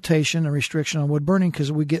limitation and restriction on wood burning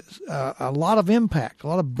because we get a lot of impact, a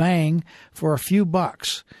lot of bang for a few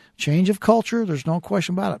bucks. Change of culture, there's no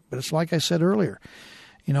question about it. But it's like I said earlier,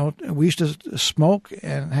 we used to smoke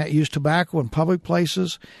and use tobacco in public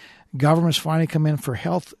places. Governments finally come in for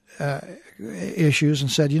health issues and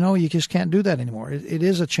said, you just can't do that anymore. It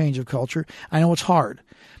is a change of culture. I know it's hard.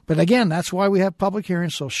 But again, that's why we have public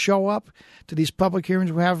hearings. So show up to these public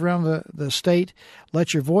hearings we have around the state.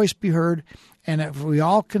 Let your voice be heard. And if we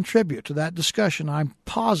all contribute to that discussion, I'm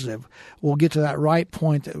positive we'll get to that right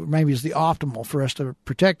point that maybe is the optimal for us to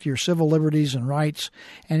protect your civil liberties and rights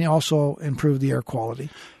and also improve the air quality.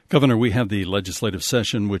 Governor, we have the legislative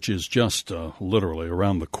session, which is just literally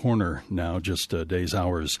around the corner now, just days,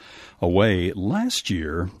 hours away. Last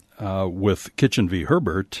year, with Kitchen v.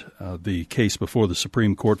 Herbert, the case before the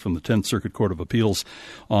Supreme Court from the 10th Circuit Court of Appeals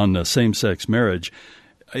on same-sex marriage,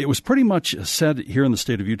 it was pretty much said here in the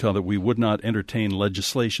state of Utah that we would not entertain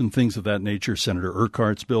legislation, things of that nature. Senator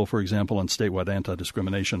Urquhart's bill, for example, on statewide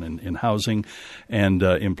anti-discrimination in housing and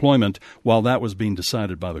employment, while that was being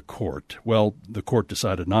decided by the court. Well, the court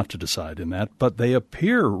decided not to decide in that, but they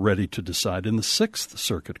appear ready to decide in the 6th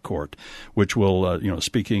Circuit Court, which will,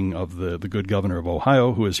 speaking of the good governor of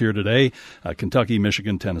Ohio, who is here today, Kentucky,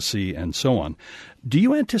 Michigan, Tennessee, and so on. Do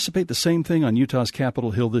you anticipate the same thing on Utah's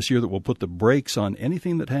Capitol Hill this year, that will put the brakes on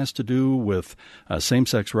anything that has to do with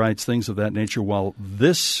same-sex rights, things of that nature, while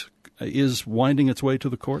this is winding its way to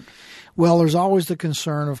the court? Well, there's always the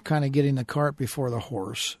concern of kind of getting the cart before the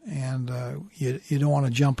horse, and you don't want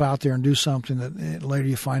to jump out there and do something that later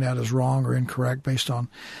you find out is wrong or incorrect based on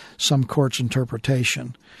some court's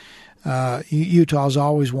interpretation. Utah's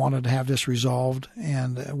always wanted to have this resolved,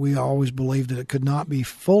 and we always believed that it could not be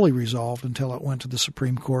fully resolved until it went to the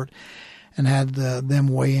Supreme Court and had them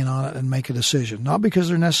weigh in on it and make a decision. Not because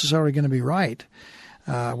they're necessarily going to be right.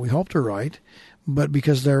 We hope they're right, but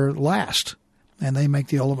because they're last, and they make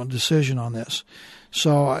the ultimate decision on this.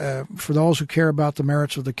 So for those who care about the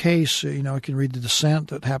merits of the case, you can read the dissent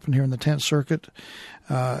that happened here in the 10th Circuit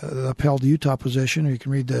that upheld the Utah position, or you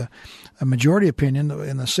can read the majority opinion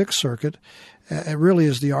in the 6th Circuit. It really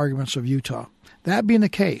is the arguments of Utah. That being the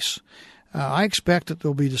case, I expect that there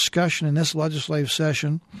will be discussion in this legislative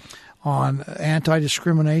session on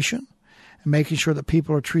anti-discrimination and making sure that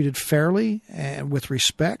people are treated fairly and with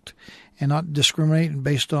respect, and not discriminating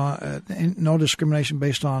based on no discrimination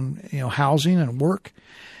based on housing and work.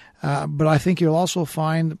 But I think you'll also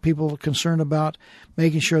find people concerned about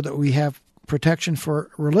making sure that we have protection for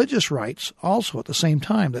religious rights also at the same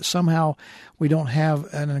time, that somehow we don't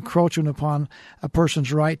have an encroachment upon a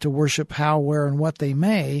person's right to worship how, where, and what they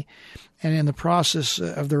may, and in the process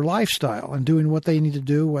of their lifestyle and doing what they need to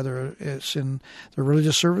do, whether it's in their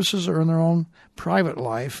religious services or in their own private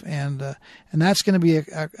life. And that's going to be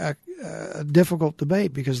a difficult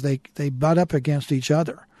debate because they butt up against each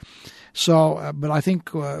other. So, but I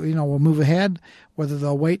think, we'll move ahead. Whether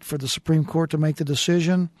they'll wait for the Supreme Court to make the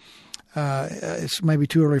decision, it's maybe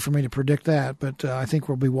too early for me to predict that, but I think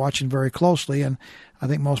we'll be watching very closely, and I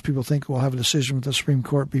think most people think we'll have a decision with the Supreme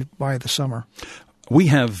Court by the summer. We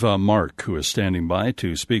have Mark, who is standing by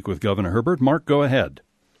to speak with Governor Herbert. Mark, go ahead.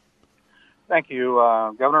 Thank you,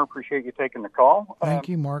 Governor. Appreciate you taking the call. Thank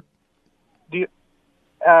you, Mark.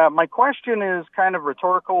 My question is kind of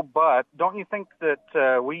rhetorical, but don't you think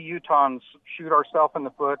that we Utahns shoot ourselves in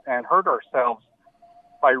the foot and hurt ourselves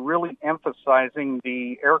by really emphasizing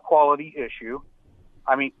the air quality issue?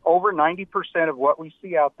 I mean, over 90% of what we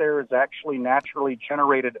see out there is actually naturally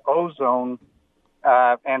generated ozone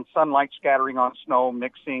and sunlight scattering on snow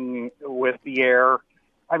mixing with the air.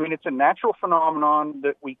 I mean, it's a natural phenomenon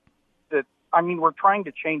that we're trying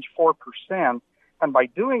to change 4%. And by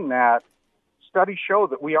doing that, studies show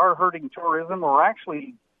that we are hurting tourism. We're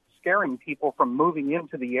actually scaring people from moving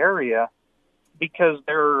into the area because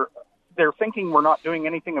they're thinking we're not doing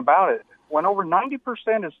anything about it, when over 90%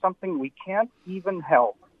 is something we can't even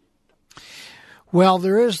help. Well,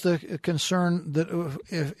 there is the concern that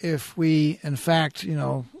if we, in fact,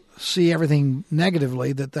 see everything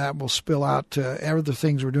negatively, that will spill out to other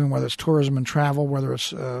things we're doing, whether it's tourism and travel, whether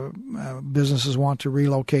it's businesses want to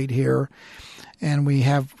relocate here, and we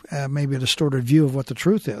have maybe a distorted view of what the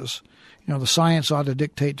truth is. The science ought to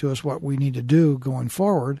dictate to us what we need to do going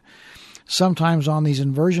forward. Sometimes on these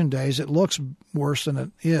inversion days, it looks worse than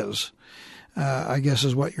it is, I guess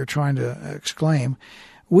is what you're trying to exclaim.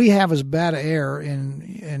 We have as bad air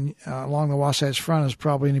in along the Wasatch Front as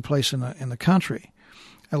probably any place in the country.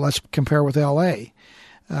 Let's compare with L.A.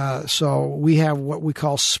 So we have what we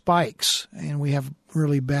call spikes, and we have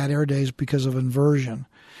really bad air days because of inversion.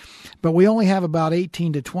 But we only have about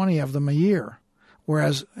 18 to 20 of them a year,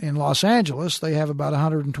 whereas in Los Angeles they have about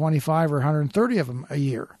 125 or 130 of them a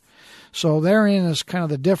year. So therein is kind of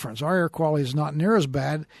the difference. Our air quality is not near as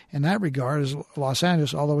bad in that regard as Los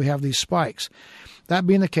Angeles, although we have these spikes. That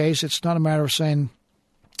being the case, it's not a matter of saying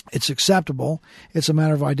it's acceptable. It's a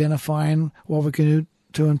matter of identifying what we can do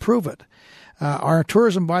to improve it. Our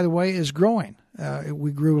tourism, by the way, is growing.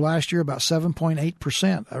 We grew last year about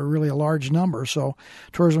 7.8%, really a large number. So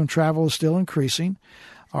tourism and travel is still increasing.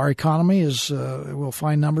 Our economy is, we'll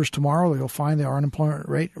find numbers tomorrow. You'll find that our unemployment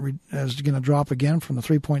rate is going to drop again from the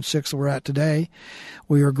 3.6 that we're at today.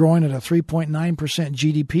 We are growing at a 3.9%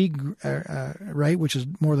 GDP rate, which is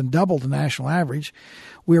more than double the national average.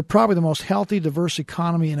 We are probably the most healthy, diverse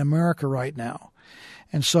economy in America right now.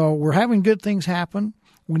 And so we're having good things happen.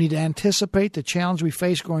 We need to anticipate the challenge we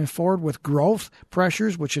face going forward with growth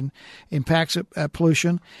pressures, which impacts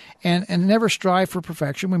pollution, and never strive for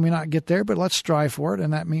perfection. We may not get there, but let's strive for it,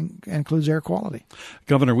 and that includes air quality.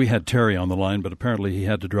 Governor, we had Terry on the line, but apparently he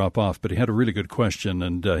had to drop off. But he had a really good question,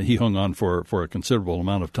 and he hung on for a considerable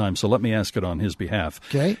amount of time, so let me ask it on his behalf.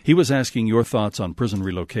 Okay. He was asking your thoughts on prison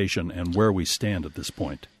relocation and where we stand at this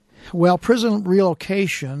point. Well, prison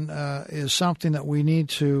relocation is something that we need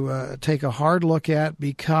to take a hard look at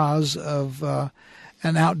because of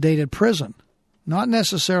an outdated prison. Not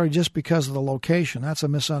necessarily just because of the location. That's a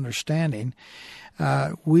misunderstanding.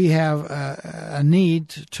 We have a need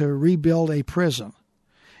to rebuild a prison.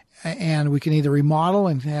 And we can either remodel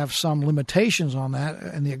and have some limitations on that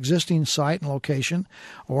in the existing site and location,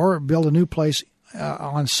 or build a new place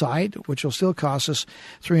on site, which will still cost us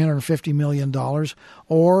 $350 million.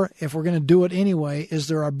 Or if we're going to do it anyway, is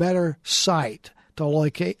there a better site to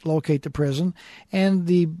locate the prison? And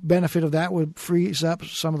the benefit of that would freeze up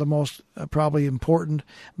some of the most probably important,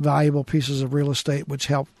 valuable pieces of real estate, which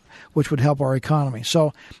would help our economy.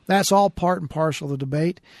 So that's all part and parcel of the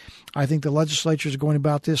debate. I think the legislature is going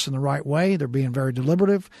about this in the right way. They're being very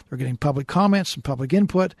deliberative. They're getting public comments and public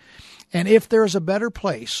input. And if there's a better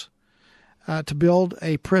place to build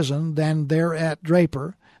a prison than there at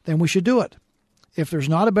Draper, then we should do it. If there's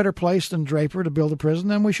not a better place than Draper to build a prison,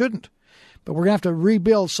 then we shouldn't. But we're going to have to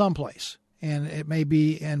rebuild someplace. And it may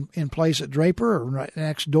be in place at Draper or right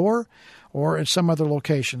next door or at some other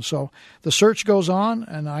location. So the search goes on,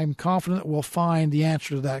 and I'm confident we'll find the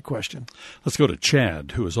answer to that question. Let's go to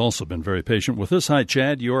Chad, who has also been very patient with us. Hi,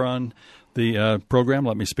 Chad. You're on the program.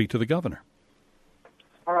 Let me speak to the governor.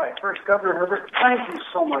 All right. First, Governor Herbert, thank you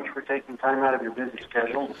so much for taking time out of your busy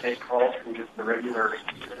schedule to take calls from just the regular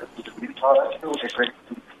Utah. That's really a great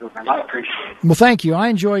thing to do, and I appreciate it. Well, thank you. I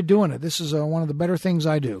enjoy doing it. This is one of the better things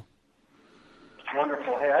I do.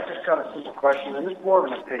 Wonderful. Hey, I just got a simple question, and it's more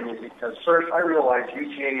of an opinion, because first, I realize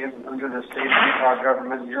UTA isn't under the state of Utah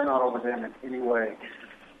government, and you're not over them in any way.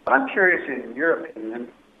 But I'm curious, in your opinion,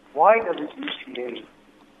 why doesn't UTA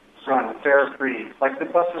run fare free like the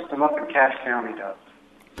bus system up in Cache County does?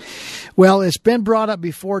 Well, it's been brought up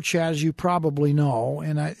before, Chad, as you probably know,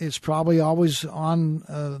 and it's probably always on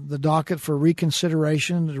the docket for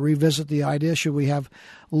reconsideration to revisit the idea, should we have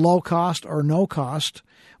low cost or no cost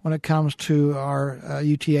when it comes to our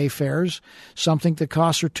UTA fares. Some think the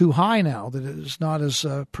costs are too high now, that it's not as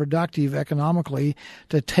productive economically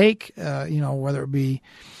to take, whether it be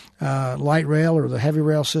light rail or the heavy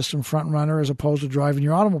rail system front runner as opposed to driving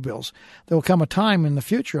your automobiles. There will come a time in the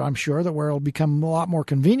future, I'm sure, that where it will become a lot more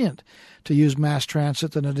convenient to use mass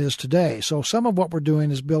transit than it is today. So some of what we're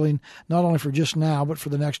doing is building not only for just now, but for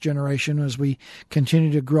the next generation as we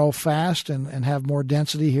continue to grow fast and have more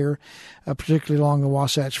density here, particularly along the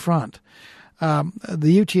Wasatch Front.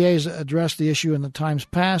 The UTA's addressed the issue in the times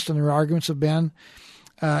past, and their arguments have been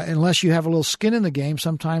unless you have a little skin in the game,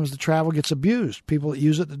 sometimes the travel gets abused. People that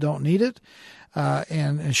use it that don't need it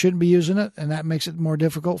and shouldn't be using it, and that makes it more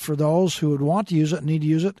difficult for those who would want to use it and need to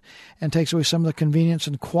use it, and takes away some of the convenience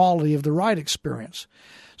and quality of the ride experience.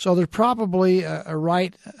 So there's probably a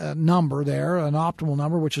right number there, an optimal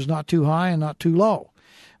number, which is not too high and not too low.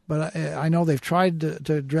 but I know they've tried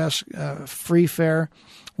to address free fare.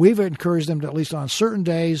 We've encouraged them to, at least on certain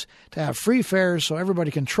days, to have free fares so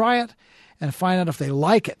everybody can try it and find out if they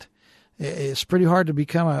like it. It's pretty hard to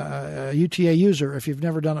become a UTA user if you've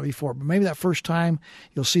never done it before. But maybe that first time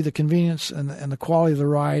you'll see the convenience and the quality of the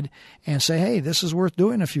ride and say, hey, this is worth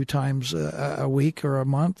doing a few times a week or a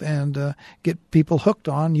month, and get people hooked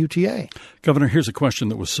on UTA. Governor, here's a question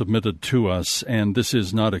that was submitted to us, and this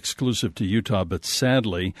is not exclusive to Utah, but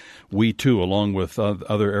sadly, we too, along with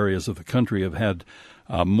other areas of the country, have had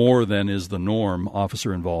more than is the norm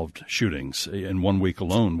officer-involved shootings. In 1 week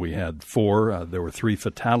alone, we had 4. There were 3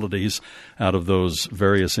 fatalities out of those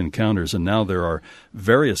various encounters, and now there are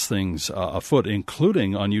various things afoot,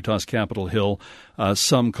 including on Utah's Capitol Hill,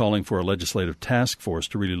 some calling for a legislative task force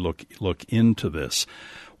to really look into this.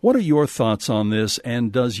 What are your thoughts on this,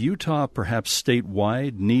 and does Utah, perhaps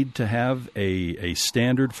statewide, need to have a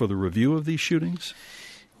standard for the review of these shootings?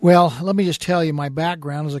 Well, let me just tell you, my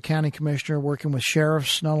background as a county commissioner working with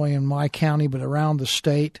sheriffs, not only in my county but around the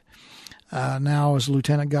state, now as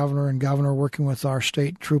lieutenant governor and governor working with our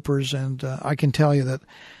state troopers. And I can tell you that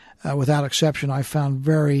without exception, I found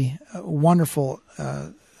very wonderful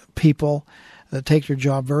people that take their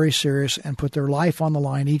job very serious and put their life on the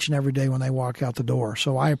line each and every day when they walk out the door.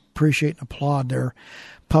 So I appreciate and applaud their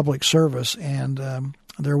public service and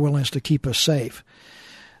their willingness to keep us safe.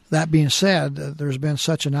 That being said, there's been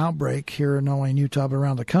such an outbreak here, not only in Utah but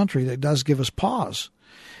around the country, that does give us pause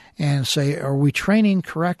and say, are we training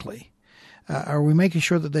correctly? Are we making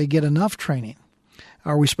sure that they get enough training?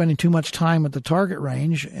 Are we spending too much time at the target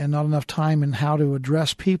range and not enough time in how to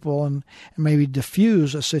address people and maybe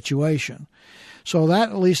diffuse a situation? So that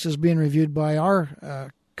at least is being reviewed by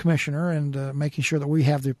our commissioner and making sure that we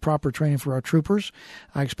have the proper training for our troopers.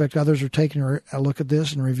 I expect others are taking a look at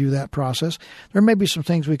this and review that process. There may be some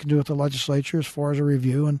things we can do with the legislature as far as a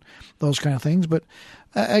review and those kind of things. But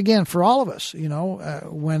again, for all of us,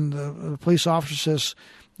 when the police officer says,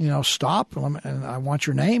 stop, and I want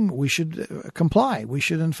your name, we should comply. We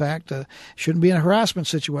should, in fact, shouldn't be in a harassment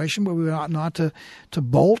situation, but we ought not to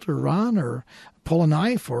bolt or run or pull a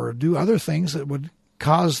knife or do other things that would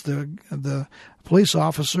cause the police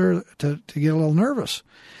officer to get a little nervous.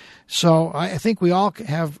 So I think we all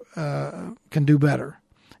can do better.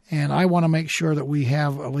 And I want to make sure that we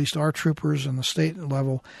have at least our troopers in the state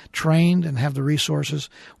level trained and have the resources.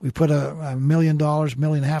 We put $1 million, $1.5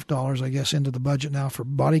 million, I guess, into the budget now for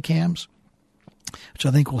body cams, which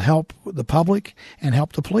I think will help the public and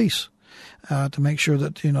help the police to make sure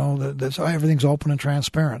that, that everything's open and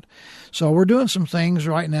transparent. So we're doing some things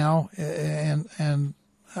right now, and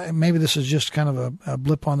maybe this is just kind of a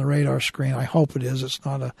blip on the radar screen. I hope it is. It's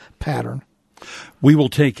not a pattern. We will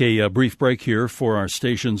take a brief break here for our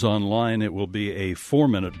stations online. It will be a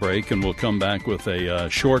 4-minute break, and we'll come back with a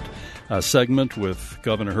short segment with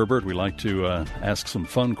Governor Herbert. We like to ask some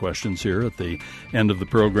fun questions here at the end of the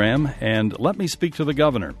program. And let me speak to the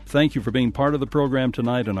governor. Thank you for being part of the program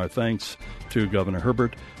tonight, and our thanks to Governor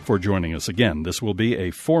Herbert for joining us again. This will be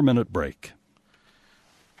a 4-minute break.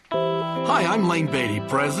 Hi, I'm Lane Beatty,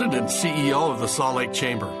 President and CEO of the Salt Lake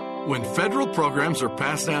Chamber. When federal programs are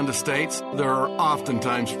passed down to states, there are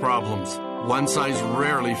oftentimes problems. One size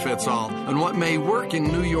rarely fits all, and what may work in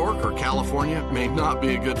New York or California may not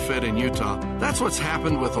be a good fit in Utah. That's what's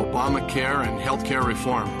happened with Obamacare and healthcare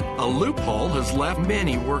reform. A loophole has left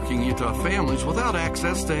many working Utah families without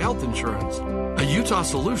access to health insurance. A Utah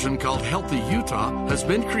solution called Healthy Utah has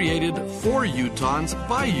been created for Utahns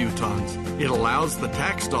by Utahns. It allows the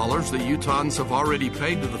tax dollars that Utahns have already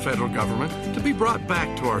paid to the federal government to be brought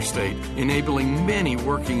back to our state, enabling many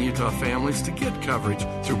working Utah families to get coverage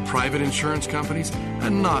through private insurance companies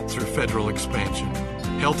and not through federal expansion.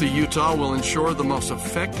 Healthy Utah will ensure the most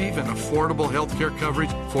effective and affordable health care coverage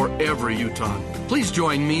for every Utahn. Please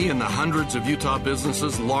join me and the hundreds of Utah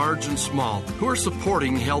businesses, large and small, who are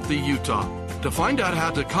supporting Healthy Utah. To find out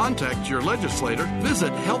how to contact your legislator,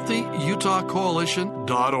 visit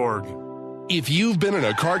healthyutahcoalition.org. If you've been in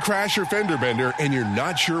a car crash or fender bender and you're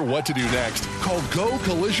not sure what to do next, call Go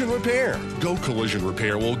Collision Repair. Go Collision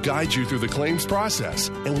Repair will guide you through the claims process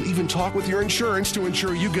and will even talk with your insurance to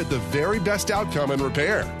ensure you get the very best outcome in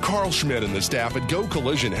repair. Carl Schmidt and the staff at Go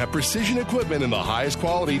Collision have precision equipment and the highest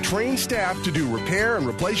quality trained staff to do repair and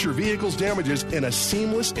replace your vehicle's damages in a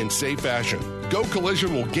seamless and safe fashion. Go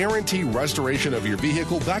Collision will guarantee restoration of your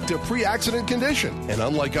vehicle back to pre-accident condition. And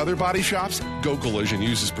unlike other body shops, Go Collision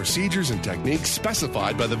uses procedures and techniques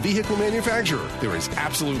specified by the vehicle manufacturer. There is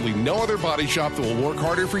absolutely no other body shop that will work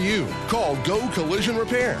harder for you. Call Go Collision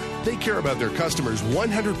Repair. They care about their customers'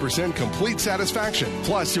 100% complete satisfaction.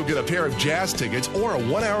 Plus, you'll get a pair of jazz tickets or a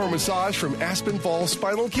 1-hour massage from Aspen Falls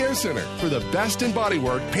Spinal Care Center for the best in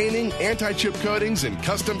bodywork, painting, anti-chip coatings, and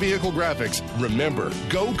custom vehicle graphics. Remember,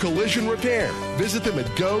 Go Collision Repair. Visit them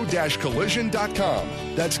at go-collision.com.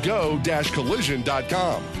 That's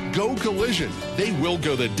go-collision.com. Go Collision. They will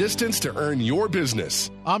go the distance to earn your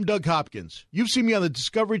business. I'm Doug Hopkins. You've seen me on the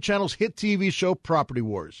Discovery Channel's hit TV show Property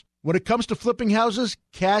Wars. When it comes to flipping houses,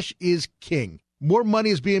 cash is king. More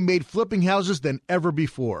money is being made flipping houses than ever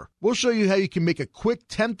before. We'll show you how you can make a quick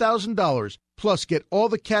 $10,000, plus get all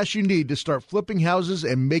the cash you need to start flipping houses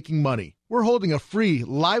and making money. We're holding a free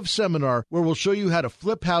live seminar where we'll show you how to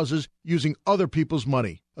flip houses using other people's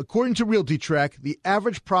money. According to Realty Track, the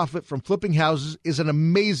average profit from flipping houses is an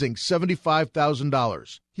amazing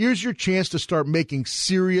 $75,000. Here's your chance to start making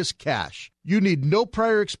serious cash. You need no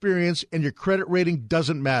prior experience, and your credit rating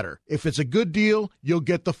doesn't matter. If it's a good deal, you'll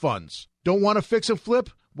get the funds. Don't want to fix and flip?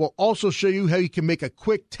 We'll also show you how you can make a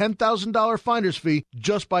quick $10,000 finder's fee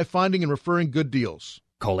just by finding and referring good deals.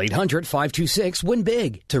 Call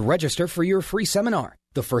 800-526-WIN-BIG to register for your free seminar.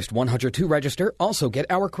 The first 100 to register also get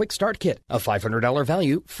our Quick Start Kit, a $500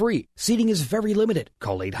 value, free. Seating is very limited.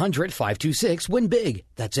 Call 800-526-WIN-BIG.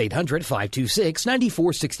 That's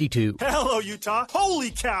 800-526-9462. Hello, Utah.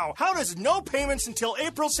 Holy cow. How does no payments until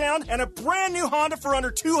April sound and a brand new Honda for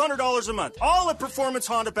under $200 a month? All at Performance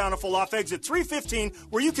Honda Bountiful off exit 315,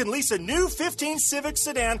 where you can lease a new 15 Civic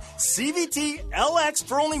sedan CVT LX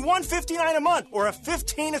for only $159 a month, or a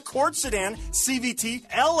 15 Accord sedan CVT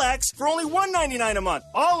LX for only $199 a month.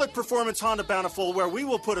 All at Performance Honda Bountiful, where we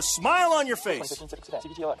will put a smile on your face. 2015 Civic sedan,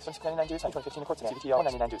 CVT LX, 2699 dues, 2015 Accord sedan, CVT L,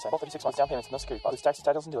 199 dues, both 36 months down payments, no security, others taxes,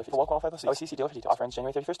 titles, and dealer fees. For well-qualified listeners, OCC dealer fee offer ends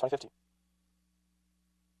January 31st, 2015.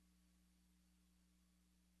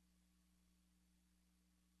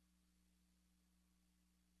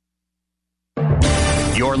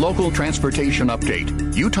 Your local transportation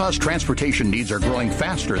update. Utah's transportation needs are growing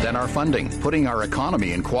faster than our funding, putting our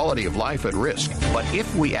economy and quality of life at risk. But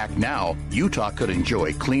if we act now, Utah could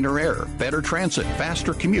enjoy cleaner air, better transit,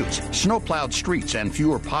 faster commutes, snow-plowed streets, and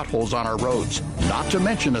fewer potholes on our roads. Not to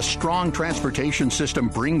mention a strong transportation system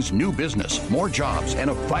brings new business, more jobs,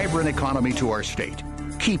 and a vibrant economy to our state.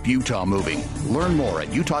 Keep Utah moving. Learn more at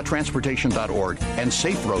utahtransportation.org and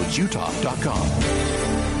saferoadsutah.com.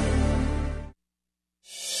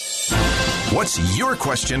 What's your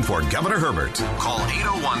question for Governor Herbert? Call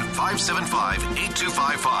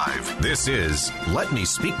 801-575-8255. This is Let Me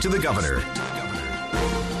Speak to the Governor.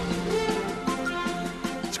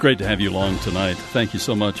 It's great to have you along tonight. Thank you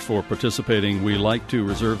so much for participating. We like to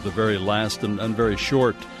reserve the very last and very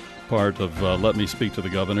short part of Let Me Speak to the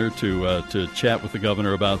Governor to chat with the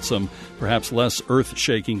governor about some perhaps less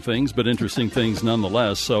earth-shaking things, but interesting things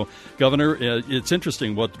nonetheless. So, Governor, it's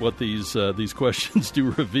interesting what these questions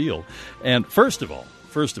do reveal. And first of all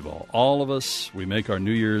of us, we make our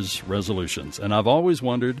New Year's resolutions. And I've always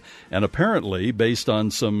wondered, and apparently, based on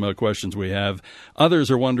some questions we have, others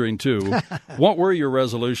are wondering too, what were your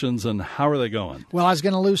resolutions and how are they going? Well, I was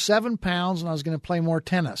going to lose 7 pounds and I was going to play more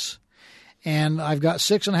tennis. And I've got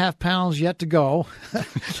 6.5 pounds yet to go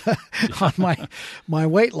on my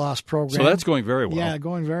weight loss program. So that's going very well. Yeah,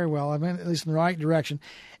 going very well. I'm at least in the right direction.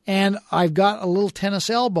 And I've got a little tennis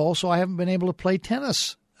elbow, so I haven't been able to play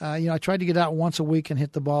tennis. I tried to get out once a week and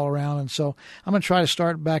hit the ball around, and so I'm going to try to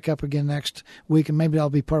start back up again next week, and maybe that'll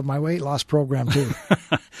be part of my weight loss program too.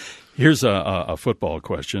 Here's a football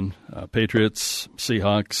question. Patriots,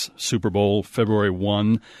 Seahawks, Super Bowl, February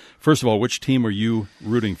 1. First of all, which team are you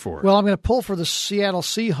rooting for? Well, I'm going to pull for the Seattle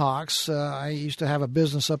Seahawks. I used to have a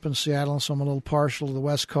business up in Seattle, so I'm a little partial to the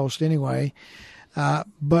West Coast anyway. But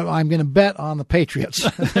I'm going to bet on the Patriots.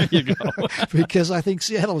 There you go. Because I think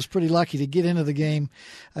Seattle was pretty lucky to get into the game.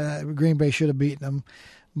 Green Bay should have beaten them.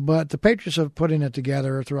 But the Patriots are putting it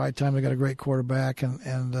together at the right time. They got a great quarterback,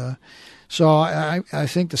 and so I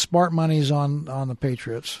think the smart money is on the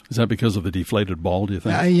Patriots. Is that because of the deflated ball, do you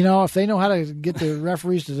think? If they know how to get the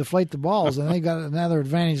referees to deflate the balls, then they got another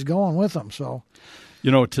advantage going with them. So,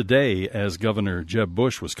 today, as Governor Jeb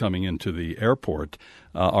Bush was coming into the airport,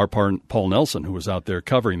 our Paul Nelson, who was out there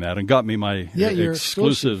covering that, and got me my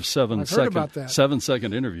exclusive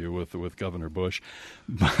 7-second interview with Governor Bush,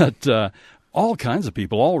 but. all kinds of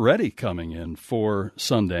people already coming in for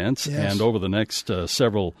Sundance. Yes. And over the next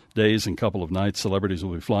several days and couple of nights, celebrities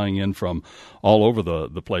will be flying in from all over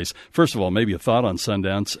the place. First of all, maybe a thought on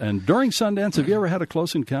Sundance. And during Sundance, have you ever had a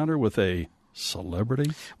close encounter with a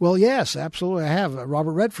celebrity? Well, yes, absolutely. I have.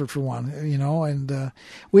 Robert Redford, for one, and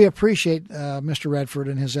we appreciate Mr. Redford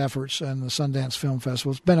and his efforts in the Sundance Film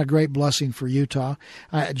Festival. It's been a great blessing for Utah.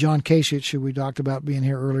 John Kasich, who we talked about being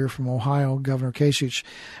here earlier from Ohio, Governor Kasich,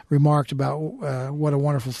 remarked about what a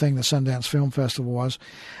wonderful thing the Sundance Film Festival was.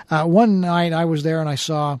 One night I was there and I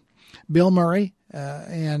saw Bill Murray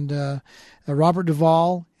and Robert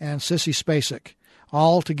Duvall and Sissy Spacek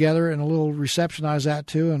all together in a little reception I was at,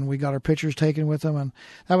 too, and we got our pictures taken with them, and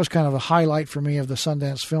that was kind of a highlight for me of the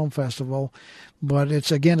Sundance Film Festival. But it's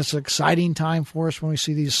an exciting time for us when we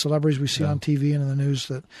see these celebrities we see on TV and in the news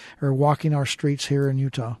that are walking our streets here in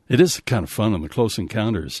Utah. It is kind of fun in the close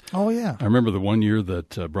encounters. Oh, yeah. I remember the one year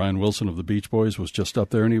that Brian Wilson of the Beach Boys was just up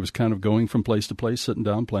there, and he was kind of going from place to place, sitting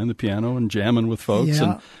down, playing the piano and jamming with folks.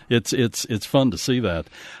 Yeah. And it's fun to see that.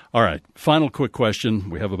 All right, final quick question.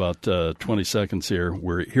 We have about 20 seconds here.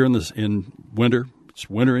 We're here in winter. It's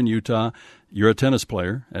winter in Utah. You're a tennis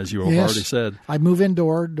player, as you have already said. I move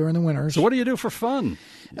indoor during the winters. So what do you do for fun?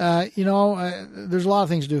 There's a lot of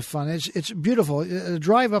things to do for fun. It's beautiful. A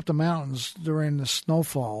drive up the mountains during the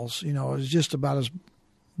snowfalls, is just about as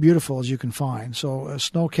beautiful as you can find. So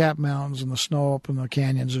snow-capped mountains and the snow up in the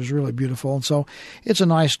canyons is really beautiful. And so it's a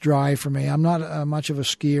nice drive for me. I'm not much of a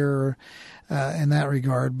skier in that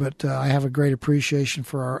regard, but I have a great appreciation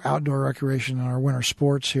for our outdoor recreation and our winter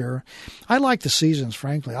sports here. I like the seasons,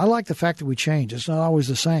 frankly. I like the fact that we change. It's not always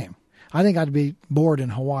the same. I think I'd be bored in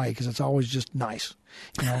Hawaii because it's always just nice,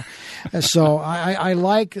 And so I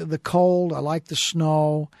like the cold. I like the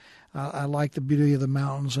snow. I like the beauty of the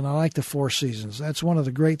mountains, and I like the four seasons. That's one of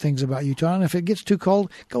the great things about Utah. And if it gets too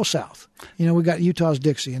cold, go south. We got Utah's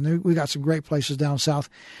Dixie, and we got some great places down south,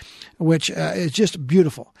 which is just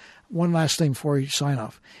beautiful. One last thing before you sign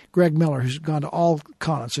off. Greg Miller, who's gone to all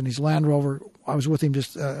continents in his Land Rover, I was with him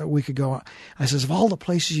just a week ago. I says, of all the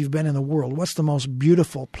places you've been in the world, what's the most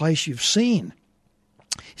beautiful place you've seen?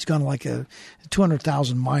 He's gone like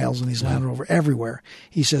 200,000 miles in his Land Rover everywhere.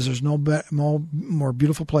 He says there's no more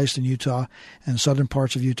beautiful place than Utah, and southern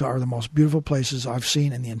parts of Utah are the most beautiful places I've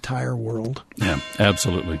seen in the entire world. Yeah,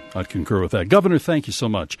 absolutely. I'd concur with that. Governor, thank you so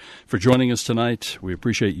much for joining us tonight. We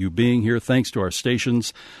appreciate you being here. Thanks to our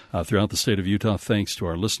stations throughout the state of Utah. Thanks to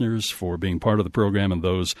our listeners for being part of the program and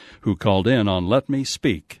those who called in on Let Me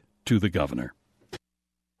Speak to the Governor.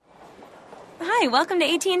 Hi, welcome to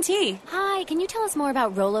AT&T. Hi, can you tell us more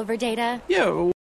about rollover data? Yeah.